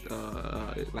corporation,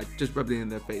 like just rub it in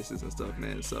their faces and stuff,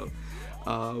 man. So,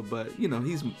 but you know,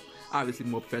 he's obviously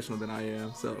more professional than I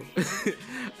am. So,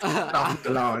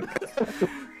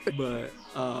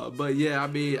 but yeah, I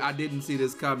mean, I didn't see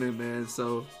this coming, man.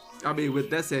 So, I mean, with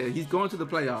that said, he's going to the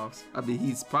playoffs. I mean,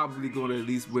 he's probably going to at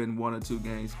least win 1 or 2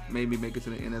 games, maybe make it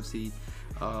to the NFC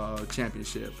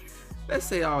championship. Let's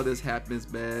say all this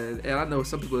happens, man. And I know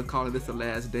some people are calling this the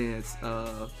last dance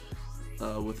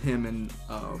with him and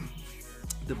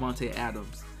Devontae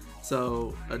Adams.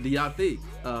 So, do y'all think,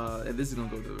 and this is going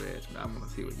to go to the Reg, man, I want to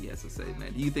see what he has to say,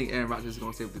 man. Do you think Aaron Rodgers is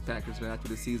going to stay with the Packers, man, after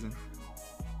this season?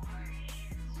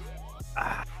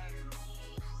 I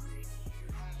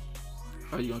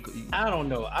don't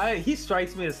know. He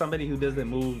strikes me as somebody who doesn't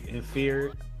move in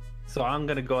fear. So I'm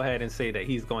going to go ahead and say that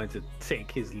he's going to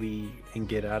take his lead and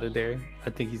get out of there. I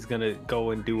think he's going to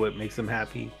go and do what makes him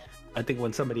happy. I think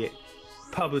when somebody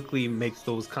publicly makes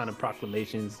those kind of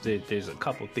proclamations, there's a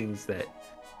couple things that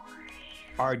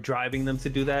are driving them to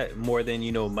do that more than,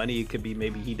 you know, money. It could be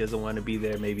maybe he doesn't want to be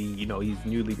there. Maybe, you know, he's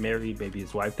newly married. Maybe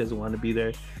his wife doesn't want to be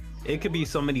there. It could be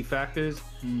so many factors.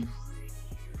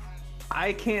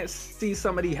 I can't see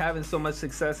somebody having so much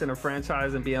success in a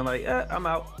franchise and being like, I'm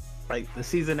out. Like, the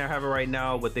season they're having right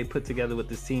now, what they put together with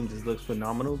this team just looks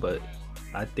phenomenal. But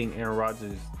I think Aaron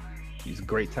Rodgers, he's a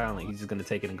great talent. He's just going to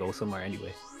take it and go somewhere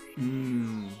anyway.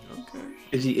 Okay.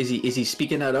 Is he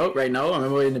speaking that out right now? I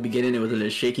remember in the beginning it was a little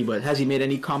shaky, but has he made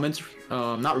any comments,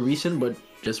 not recent, but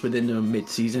just within the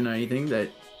mid-season or anything that...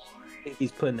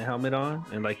 He's putting the helmet on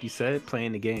and, like you said,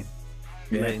 playing the game.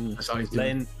 Yeah,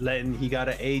 letting he got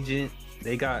an agent.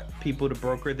 They got people to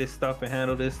broker this stuff and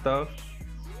handle this stuff.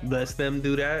 Lets them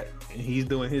do that, and he's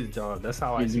doing his job. That's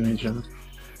how I see it.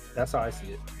 That's how I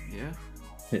see it.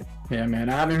 Yeah, man.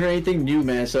 I haven't heard anything new,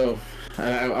 man. So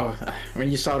when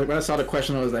I saw the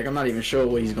question, I was like, I'm not even sure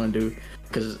what he's gonna do,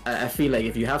 because I feel like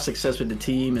if you have success with the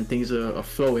team and things are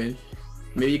flowing,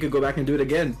 maybe you could go back and do it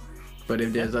again. But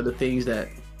if there's other things that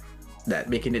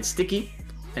making it sticky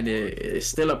and it's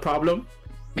still a problem,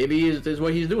 maybe is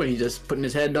what he's doing. He's just putting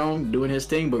his head down, doing his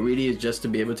thing, but really it's just to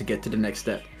be able to get to the next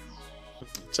step.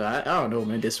 So I don't know,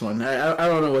 man. This one, I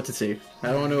don't know what to say.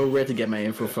 I don't know where to get my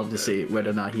info from to say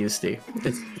whether or not he'll stay.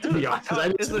 To be honest,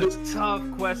 it's a tough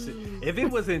question. If it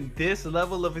wasn't this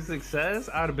level of success,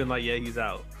 I'd have been like, yeah, he's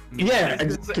out. Yeah,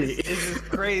 exactly. It's just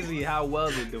crazy how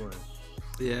well they're doing.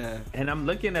 Yeah. And I'm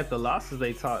looking at the losses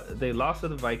they lost to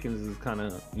the Vikings is kind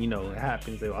of, you know, it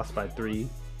happens. They lost by 3,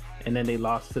 and then they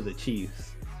lost to the Chiefs.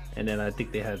 And then I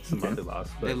think they had some other loss.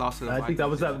 But they lost to the I think that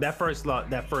was Vikings, that first loss.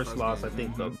 That first loss, game. I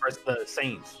think, the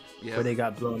Saints, Yeah. where they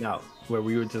got blown out, where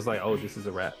we were just like, oh, this is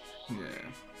a wrap. Yeah.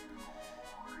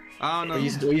 I don't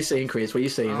know. What you saying, Chris? What are you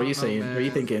saying? What are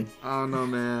you thinking? I don't know,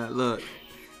 man. Look,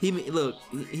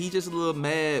 he just a little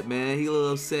mad, man. He a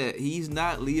little upset. He's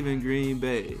not leaving Green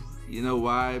Bay. You know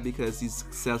why? Because he's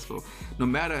successful. No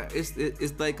matter,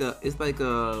 it's like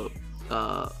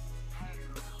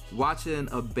watching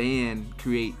a band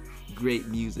create great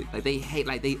music. Like they hate,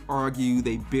 like they argue,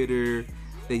 they bitter,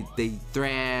 they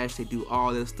thrash, they do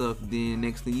all this stuff. Then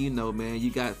next thing you know, man, you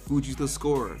got Fuji's the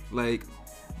scorer. Like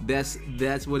that's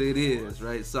what it is,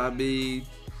 right? So I mean,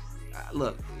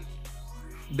 look,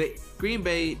 Green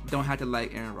Bay don't have to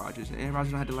like Aaron Rodgers, and Aaron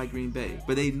Rodgers don't have to like Green Bay,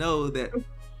 but they know that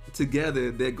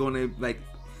together they're gonna, like,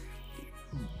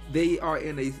 they are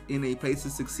in a place to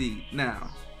succeed. Now,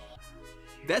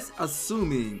 that's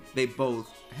assuming they both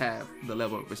have the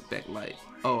level of respect. Like,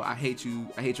 oh, I hate you,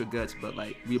 I hate your guts, but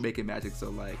like we're making magic, so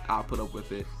like I'll put up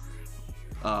with it.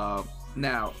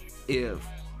 Now, if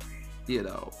you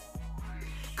know,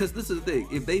 because this is the thing,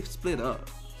 if they split up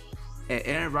and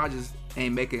Aaron Rodgers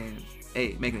ain't making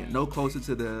it no closer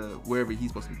to the wherever he's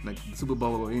supposed to be, like the Super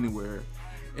Bowl or anywhere,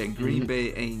 and Green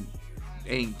Bay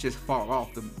ain't just fall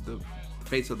off the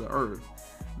face of the earth,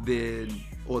 then,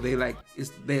 or they like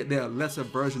they're a lesser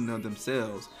version of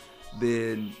themselves,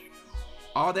 then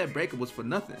all that breakup was for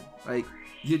nothing. Like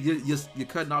you're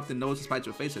cutting off the nose to spite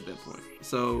your face at that point.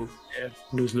 So yeah,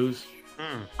 lose.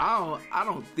 I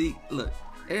don't think. Look,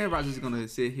 Aaron Rodgers is gonna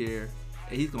sit here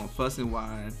and he's gonna fuss and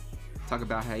whine, talk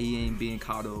about how he ain't being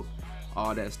coddled,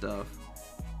 all that stuff.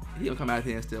 He gonna come out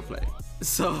here and still play.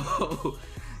 So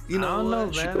you know, I don't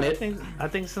know, man. I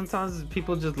think sometimes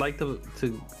people just like to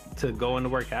go into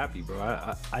work happy, bro.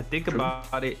 I think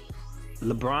about it.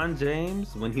 LeBron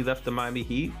James, when he left the Miami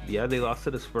Heat, yeah, they lost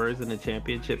to the Spurs in the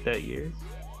championship that year,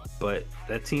 but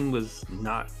that team was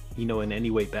not, in any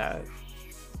way bad.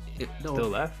 Still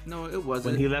left. No, it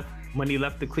wasn't. when he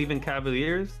left the Cleveland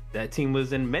Cavaliers, that team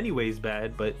was in many ways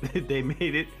bad, but they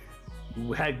made it,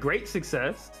 had great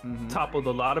success, toppled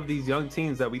a lot of these young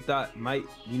teams that we thought might,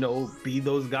 be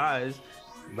those guys.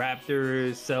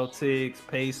 Raptors, Celtics,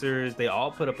 Pacers, they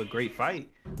all put up a great fight.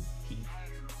 He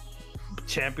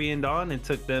championed on and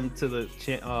took them to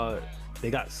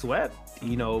they got swept,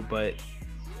 but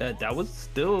that was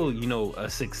still, a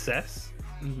success.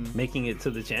 Making it to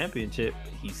the championship,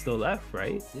 he still left,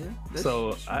 right? Yeah.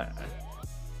 So I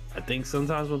think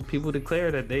sometimes when people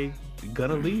declare that they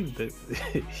gonna leave, that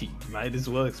he might as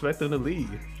well expect them to leave.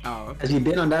 Oh, okay. Has he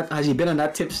been on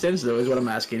that tip since though? Is what I'm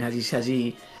asking. Has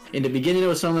he? In the beginning, it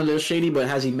was something a little shady, but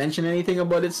has he mentioned anything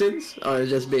about it since, or has it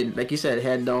just been like you said,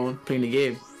 head down, playing the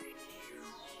game?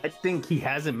 I think he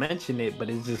hasn't mentioned it, but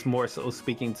it's just more so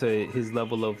speaking to his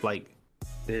level of like,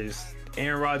 there's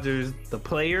Aaron Rodgers, the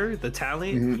player, the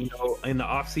talent, in the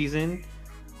off season,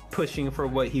 pushing for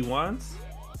what he wants,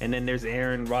 and then there's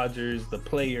Aaron Rodgers, the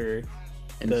player,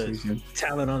 the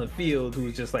talent on the field,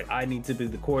 who's just like, I need to be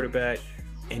the quarterback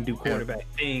and do quarterback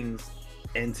things,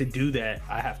 and to do that,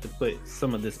 I have to put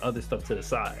some of this other stuff to the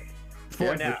side.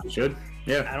 For now, should.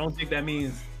 Yeah. I don't think that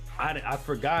means I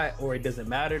forgot or it doesn't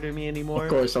matter to me anymore. Of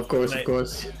course.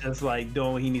 It's like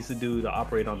doing what he needs to do to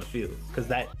operate on the field, because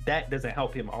that doesn't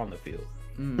help him on the field.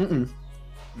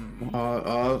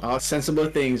 All sensible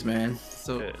things, man.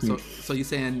 So you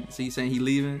saying he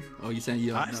leaving, or you saying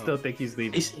you don't know? Still think he's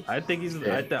leaving. I think he's.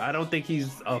 I don't think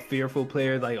he's a fearful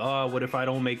player. Like, oh, what if I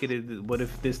don't make it? What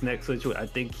if this next situation? I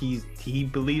think he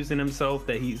believes in himself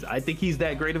that I think he's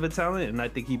that great of a talent, and I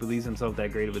think he believes himself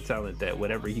that great of a talent that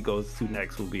whatever he goes to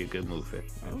next will be a good move for him.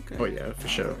 Okay. Oh yeah, for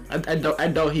sure. I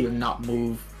doubt he'll not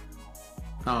move.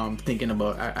 Thinking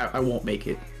about I won't make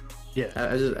it. Yeah,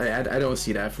 I don't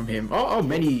see that from him. All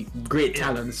many great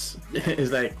talents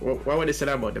is like, why would they say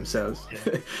that about themselves?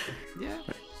 Yeah,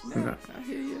 I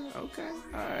hear you. Okay,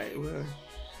 all right. Well,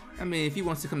 I mean, if he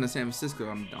wants to come to San Francisco,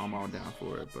 I'm all down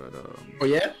for it. But oh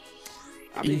yeah,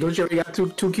 I mean, don't you already got two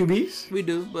QBs? We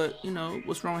do, but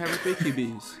what's wrong with having 3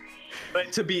 QBs?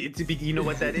 But to be, you know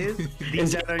what that is? Deep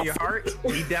down in your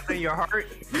heart,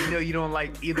 you don't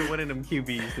like either one of them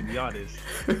QBs, to be honest.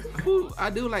 I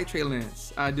do like Trey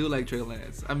Lance. I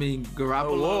mean,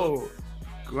 Garoppolo.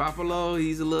 Garoppolo,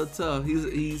 he's a little tough. He's a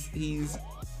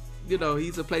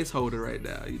placeholder right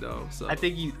now. So I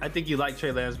think you like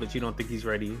Trey Lance, but you don't think he's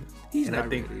ready. He's and not I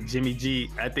think ready. Jimmy G,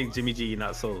 you're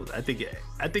not sold. I think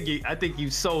you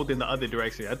sold in the other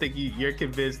direction. I think you're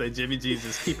convinced that Jimmy G is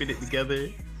just keeping it together.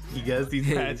 He has these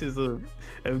patches of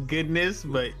goodness,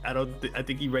 but I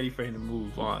think he's ready for him to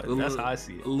move on. That's how I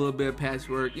see it. A little bit of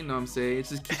patchwork, you know what I'm saying? It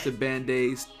just keeps the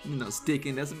band-aids,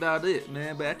 sticking. That's about it,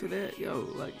 man. But after that, you're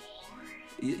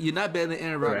not better than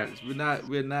Aaron Rodgers. We're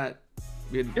not.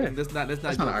 That's not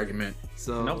an argument.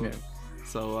 So Nope.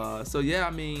 So yeah,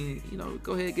 I mean,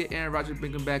 go ahead and get Aaron Rodgers,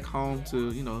 bring him back home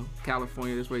to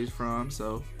California. That's where he's from.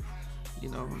 So a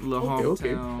little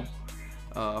hometown.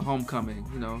 Homecoming,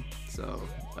 so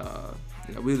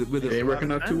with They ain't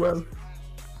working out too well.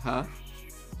 Huh?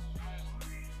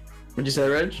 What'd you say,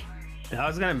 Reg? How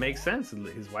is gonna make sense?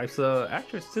 His wife's a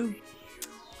actress too.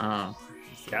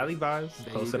 Cali vibes,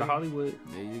 closer to Hollywood.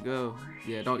 There you go.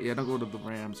 Don't go to the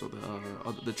Rams or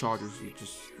the Chargers.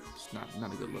 It's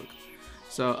not a good look.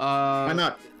 So why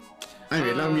not?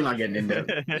 Anyway, we're not getting in there.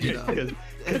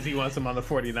 Because he wants him on the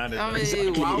 49ers. I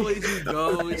mean, why would you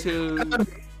go to?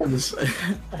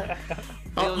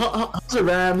 How's the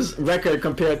Rams record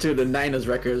compared to the Niners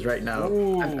records right now? I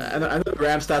know the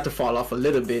Rams start to fall off a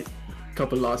little bit.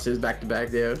 Couple losses back to back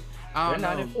there. They're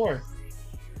 9-4.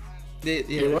 Yeah.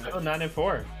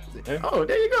 9-4. Oh,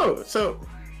 there you go. So,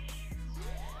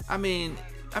 I mean,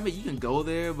 you can go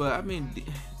there, but I mean,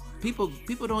 people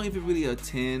don't even really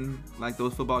attend like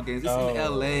those football games. It's in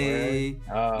LA. You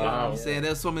know what I'm saying?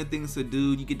 There's so many things to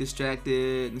do. You get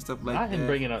distracted and stuff like that. Not him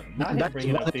bringing up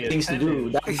the things to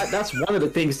do. That's one of the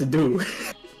things to do.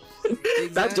 Exactly.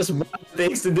 That's just one of the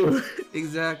things to do.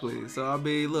 Exactly. So I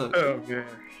mean, look. Oh man.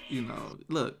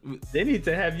 Look. They need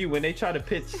to have you when they try to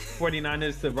pitch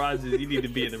 49ers to Rodgers. You need to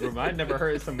be in the room. I never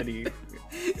heard somebody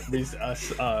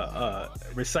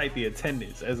recite the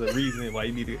attendance as a reason why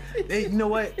you need to. Hey, you know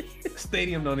what?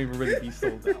 Stadium don't even really be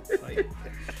sold out. Like,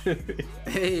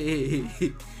 hey,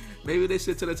 maybe they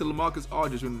should tell that to LaMarcus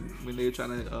Aldridge when they were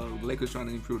trying to Lakers trying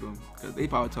to improve them, because they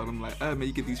probably told him like, "Oh man,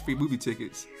 you get these free movie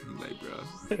tickets." He's like, "Bro,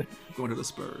 going to the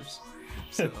Spurs."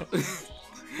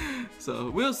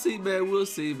 So we'll see, man. We'll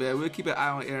keep an eye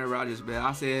on Aaron Rodgers, man.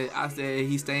 I said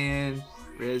he's staying.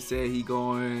 Red said he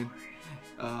going.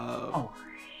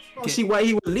 don't see why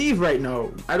he would leave right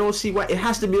now. I don't see why. It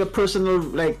has to be a personal,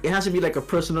 like it has to be like a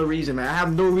personal reason, man. I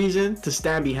have no reason to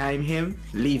stand behind him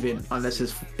leaving unless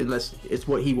it's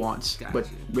what he wants. Gotcha. But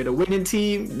with a winning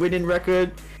team, winning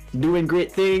record, doing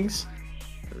great things,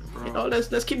 you know,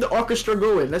 let's keep the orchestra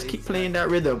going. Let's keep playing that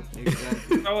rhythm.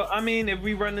 Exactly. So I mean, if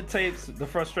we run the tapes, the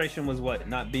frustration was what,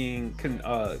 not being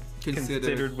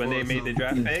considered when they made the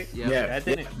draft pick. Yeah.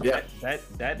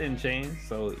 That didn't change.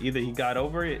 So either he got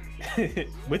over it,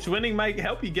 which winning might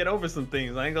help you get over some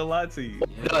things. I ain't gonna lie to you.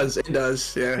 It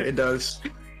does. Yeah, it does.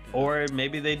 Or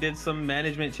maybe they did some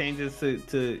management changes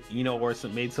to you know, or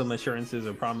made some assurances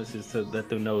or promises to let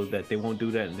them know that they won't do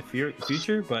that in the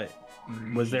future. But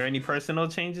was there any personal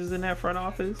changes in that front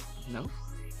office? No.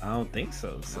 I don't think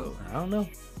so. So I don't know.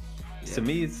 Yeah. To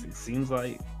me, it seems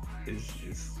like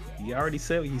it's he already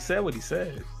said what he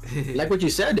said. Like what you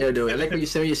said there, though. I like what you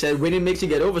said. When you said winning makes you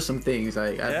get over some things.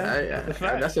 Like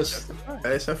that's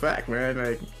a fact, man.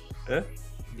 Like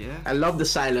Yeah. I love the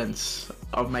silence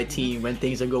of my team when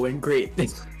things are going great.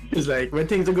 It's like when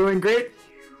things are going great,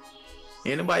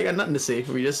 ain't nobody got nothing to say.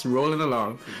 We just rolling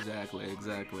along. Exactly.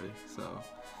 So,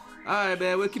 all right,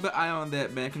 man. We'll keep an eye on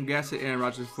that, man. Congrats to Aaron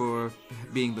Rodgers for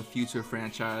being the future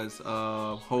franchise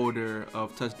holder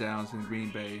of touchdowns in Green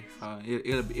Bay.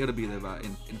 It'll be there about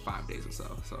in 5 days or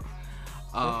so. So,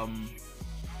 all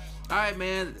right,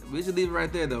 man. We should leave it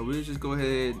right there, though. We'll just go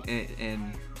ahead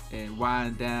and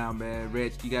wind down, man.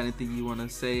 Reg, you got anything you want to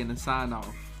say in the sign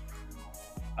off?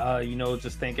 You know,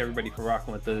 just thank everybody for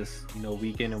rocking with us, you know,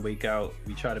 week in and week out.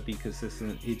 We try to be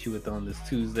consistent, hit you with on this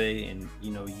Tuesday, and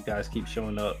you know, you guys keep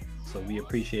showing up, so we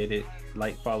appreciate it.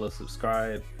 Like, follow,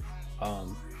 subscribe,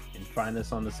 and find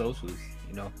us on the socials,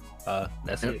 you know.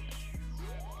 That's it.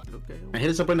 Okay. And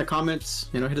hit us up in the comments,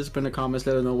 you know, hit us up in the comments,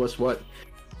 let us know what's what.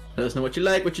 Let us know what you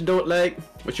like, what you don't like,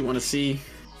 what you want to see,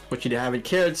 what you haven't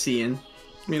cared seeing.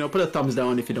 You know, put a thumbs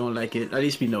down if you don't like it. At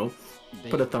least we know.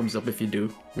 Put a thumbs up if you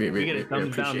do. We get a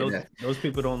thumbs down. Those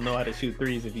people don't know how to shoot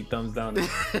threes if you thumbs down. Yeah.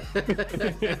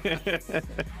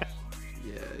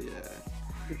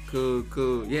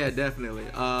 Cool. Yeah, definitely.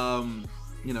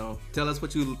 You know, tell us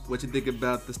what you think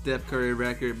about the Steph Curry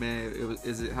record, man.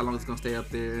 How long it's gonna stay up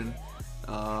there, and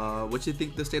what you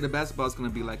think the state of basketball is gonna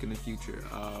be like in the future.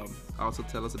 Also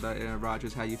tell us about Aaron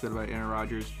Rodgers. How you feel about Aaron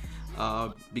Rodgers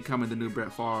becoming the new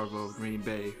Brett Favre of Green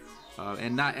Bay.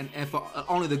 And for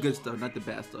only the good stuff, not the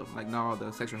bad stuff, like not all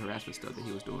the sexual harassment stuff that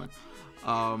he was doing.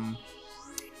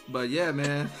 But yeah,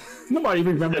 man. Nobody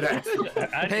even remember that.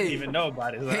 I didn't even know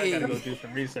about it. So I gotta go do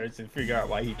some research and figure out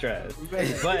why he tried.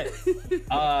 But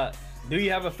do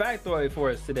you have a factoid for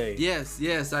us today?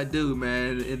 Yes, I do,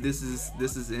 man. And this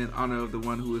is in honor of the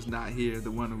one who is not here,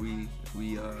 the one we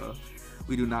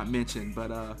do not mention.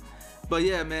 But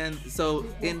yeah, man. So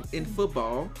in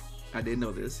football, I didn't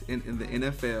know this. In the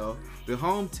NFL, the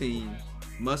home team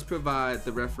must provide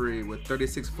the referee with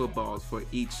 36 footballs for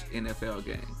each NFL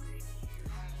game.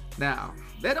 Now,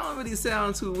 that don't really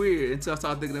sound too weird until I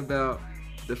start thinking about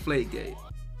Deflategate.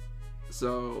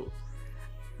 So,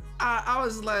 I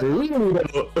was like,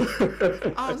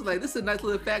 this is a nice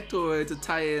little factoid to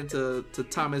tie into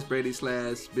Thomas Brady /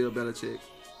 Bill Belichick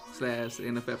 /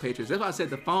 NFL Patriots. That's why I said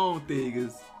the phone thing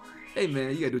is, hey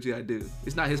man, you gotta do what you gotta do.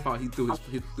 It's not his fault. He threw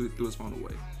his phone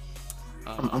away.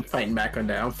 I'm fighting back on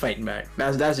that. I'm fighting back.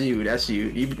 That's you.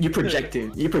 You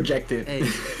projected.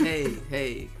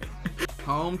 Hey.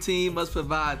 Home team must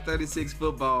provide 36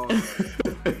 footballs.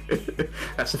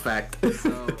 That's a fact.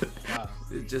 So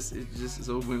it just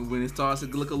so when it starts to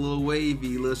look a little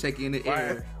wavy, a little shaky in the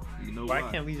air, you know why?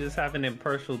 Why can't we just have an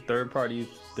impartial third party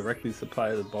directly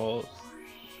supply the balls?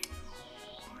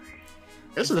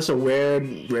 That's a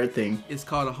weird thing. It's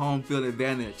called a home field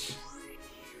advantage.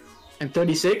 And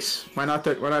 36? Why not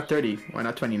 30? Why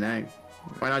not 29?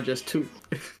 Why not just 2?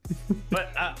 But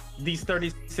these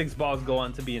 36 balls go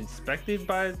on to be inspected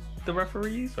by the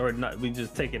referees, or not? We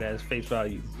just take it as face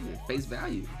value. Yeah, face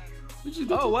value.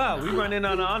 Oh wow, we running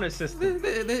on an honor system.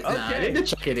 Okay, they're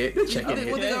checking it. What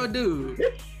they gonna do?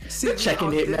 They're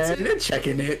checking it, man. They're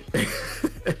checking it.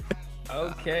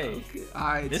 Okay. All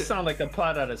right. This sounds like a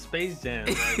plot out of Space Jam.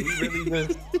 Like, we really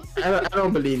just... I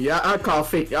don't believe you. I call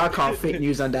fake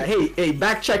news on that. Hey,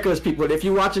 back checkers, people. If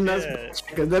you're watching us, back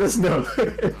checkers, let us know.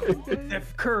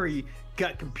 Steph Curry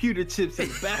got computer chips in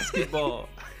basketball.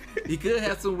 He could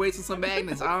have some weights and some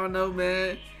magnets. I don't know,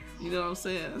 man. You know what I'm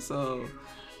saying? So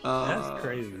that's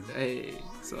crazy. Hey,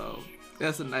 so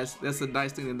that's a nice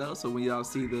thing to know. So when y'all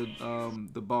see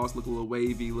the balls look a little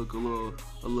wavy, look a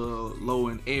little low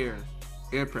in air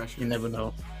pressure, you never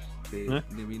know. Then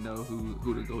we know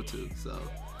who to go to. So,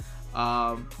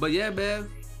 but yeah, man,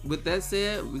 with that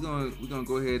said, we're gonna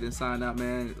go ahead and sign out,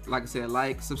 man. Like I said,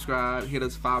 like, subscribe, hit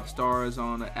us 5 stars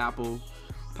on the Apple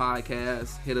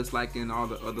Podcast, hit us like in all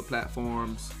the other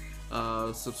platforms.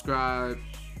 Subscribe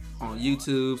on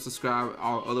YouTube, subscribe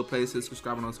all other places,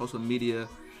 subscribing on social media.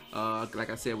 Like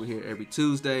I said, we're here every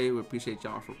Tuesday. We appreciate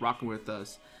y'all for rocking with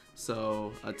us.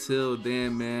 So until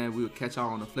then, man, we will catch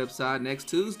y'all on the flip side next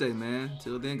Tuesday, man.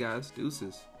 Till then, guys,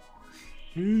 deuces.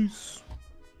 Peace.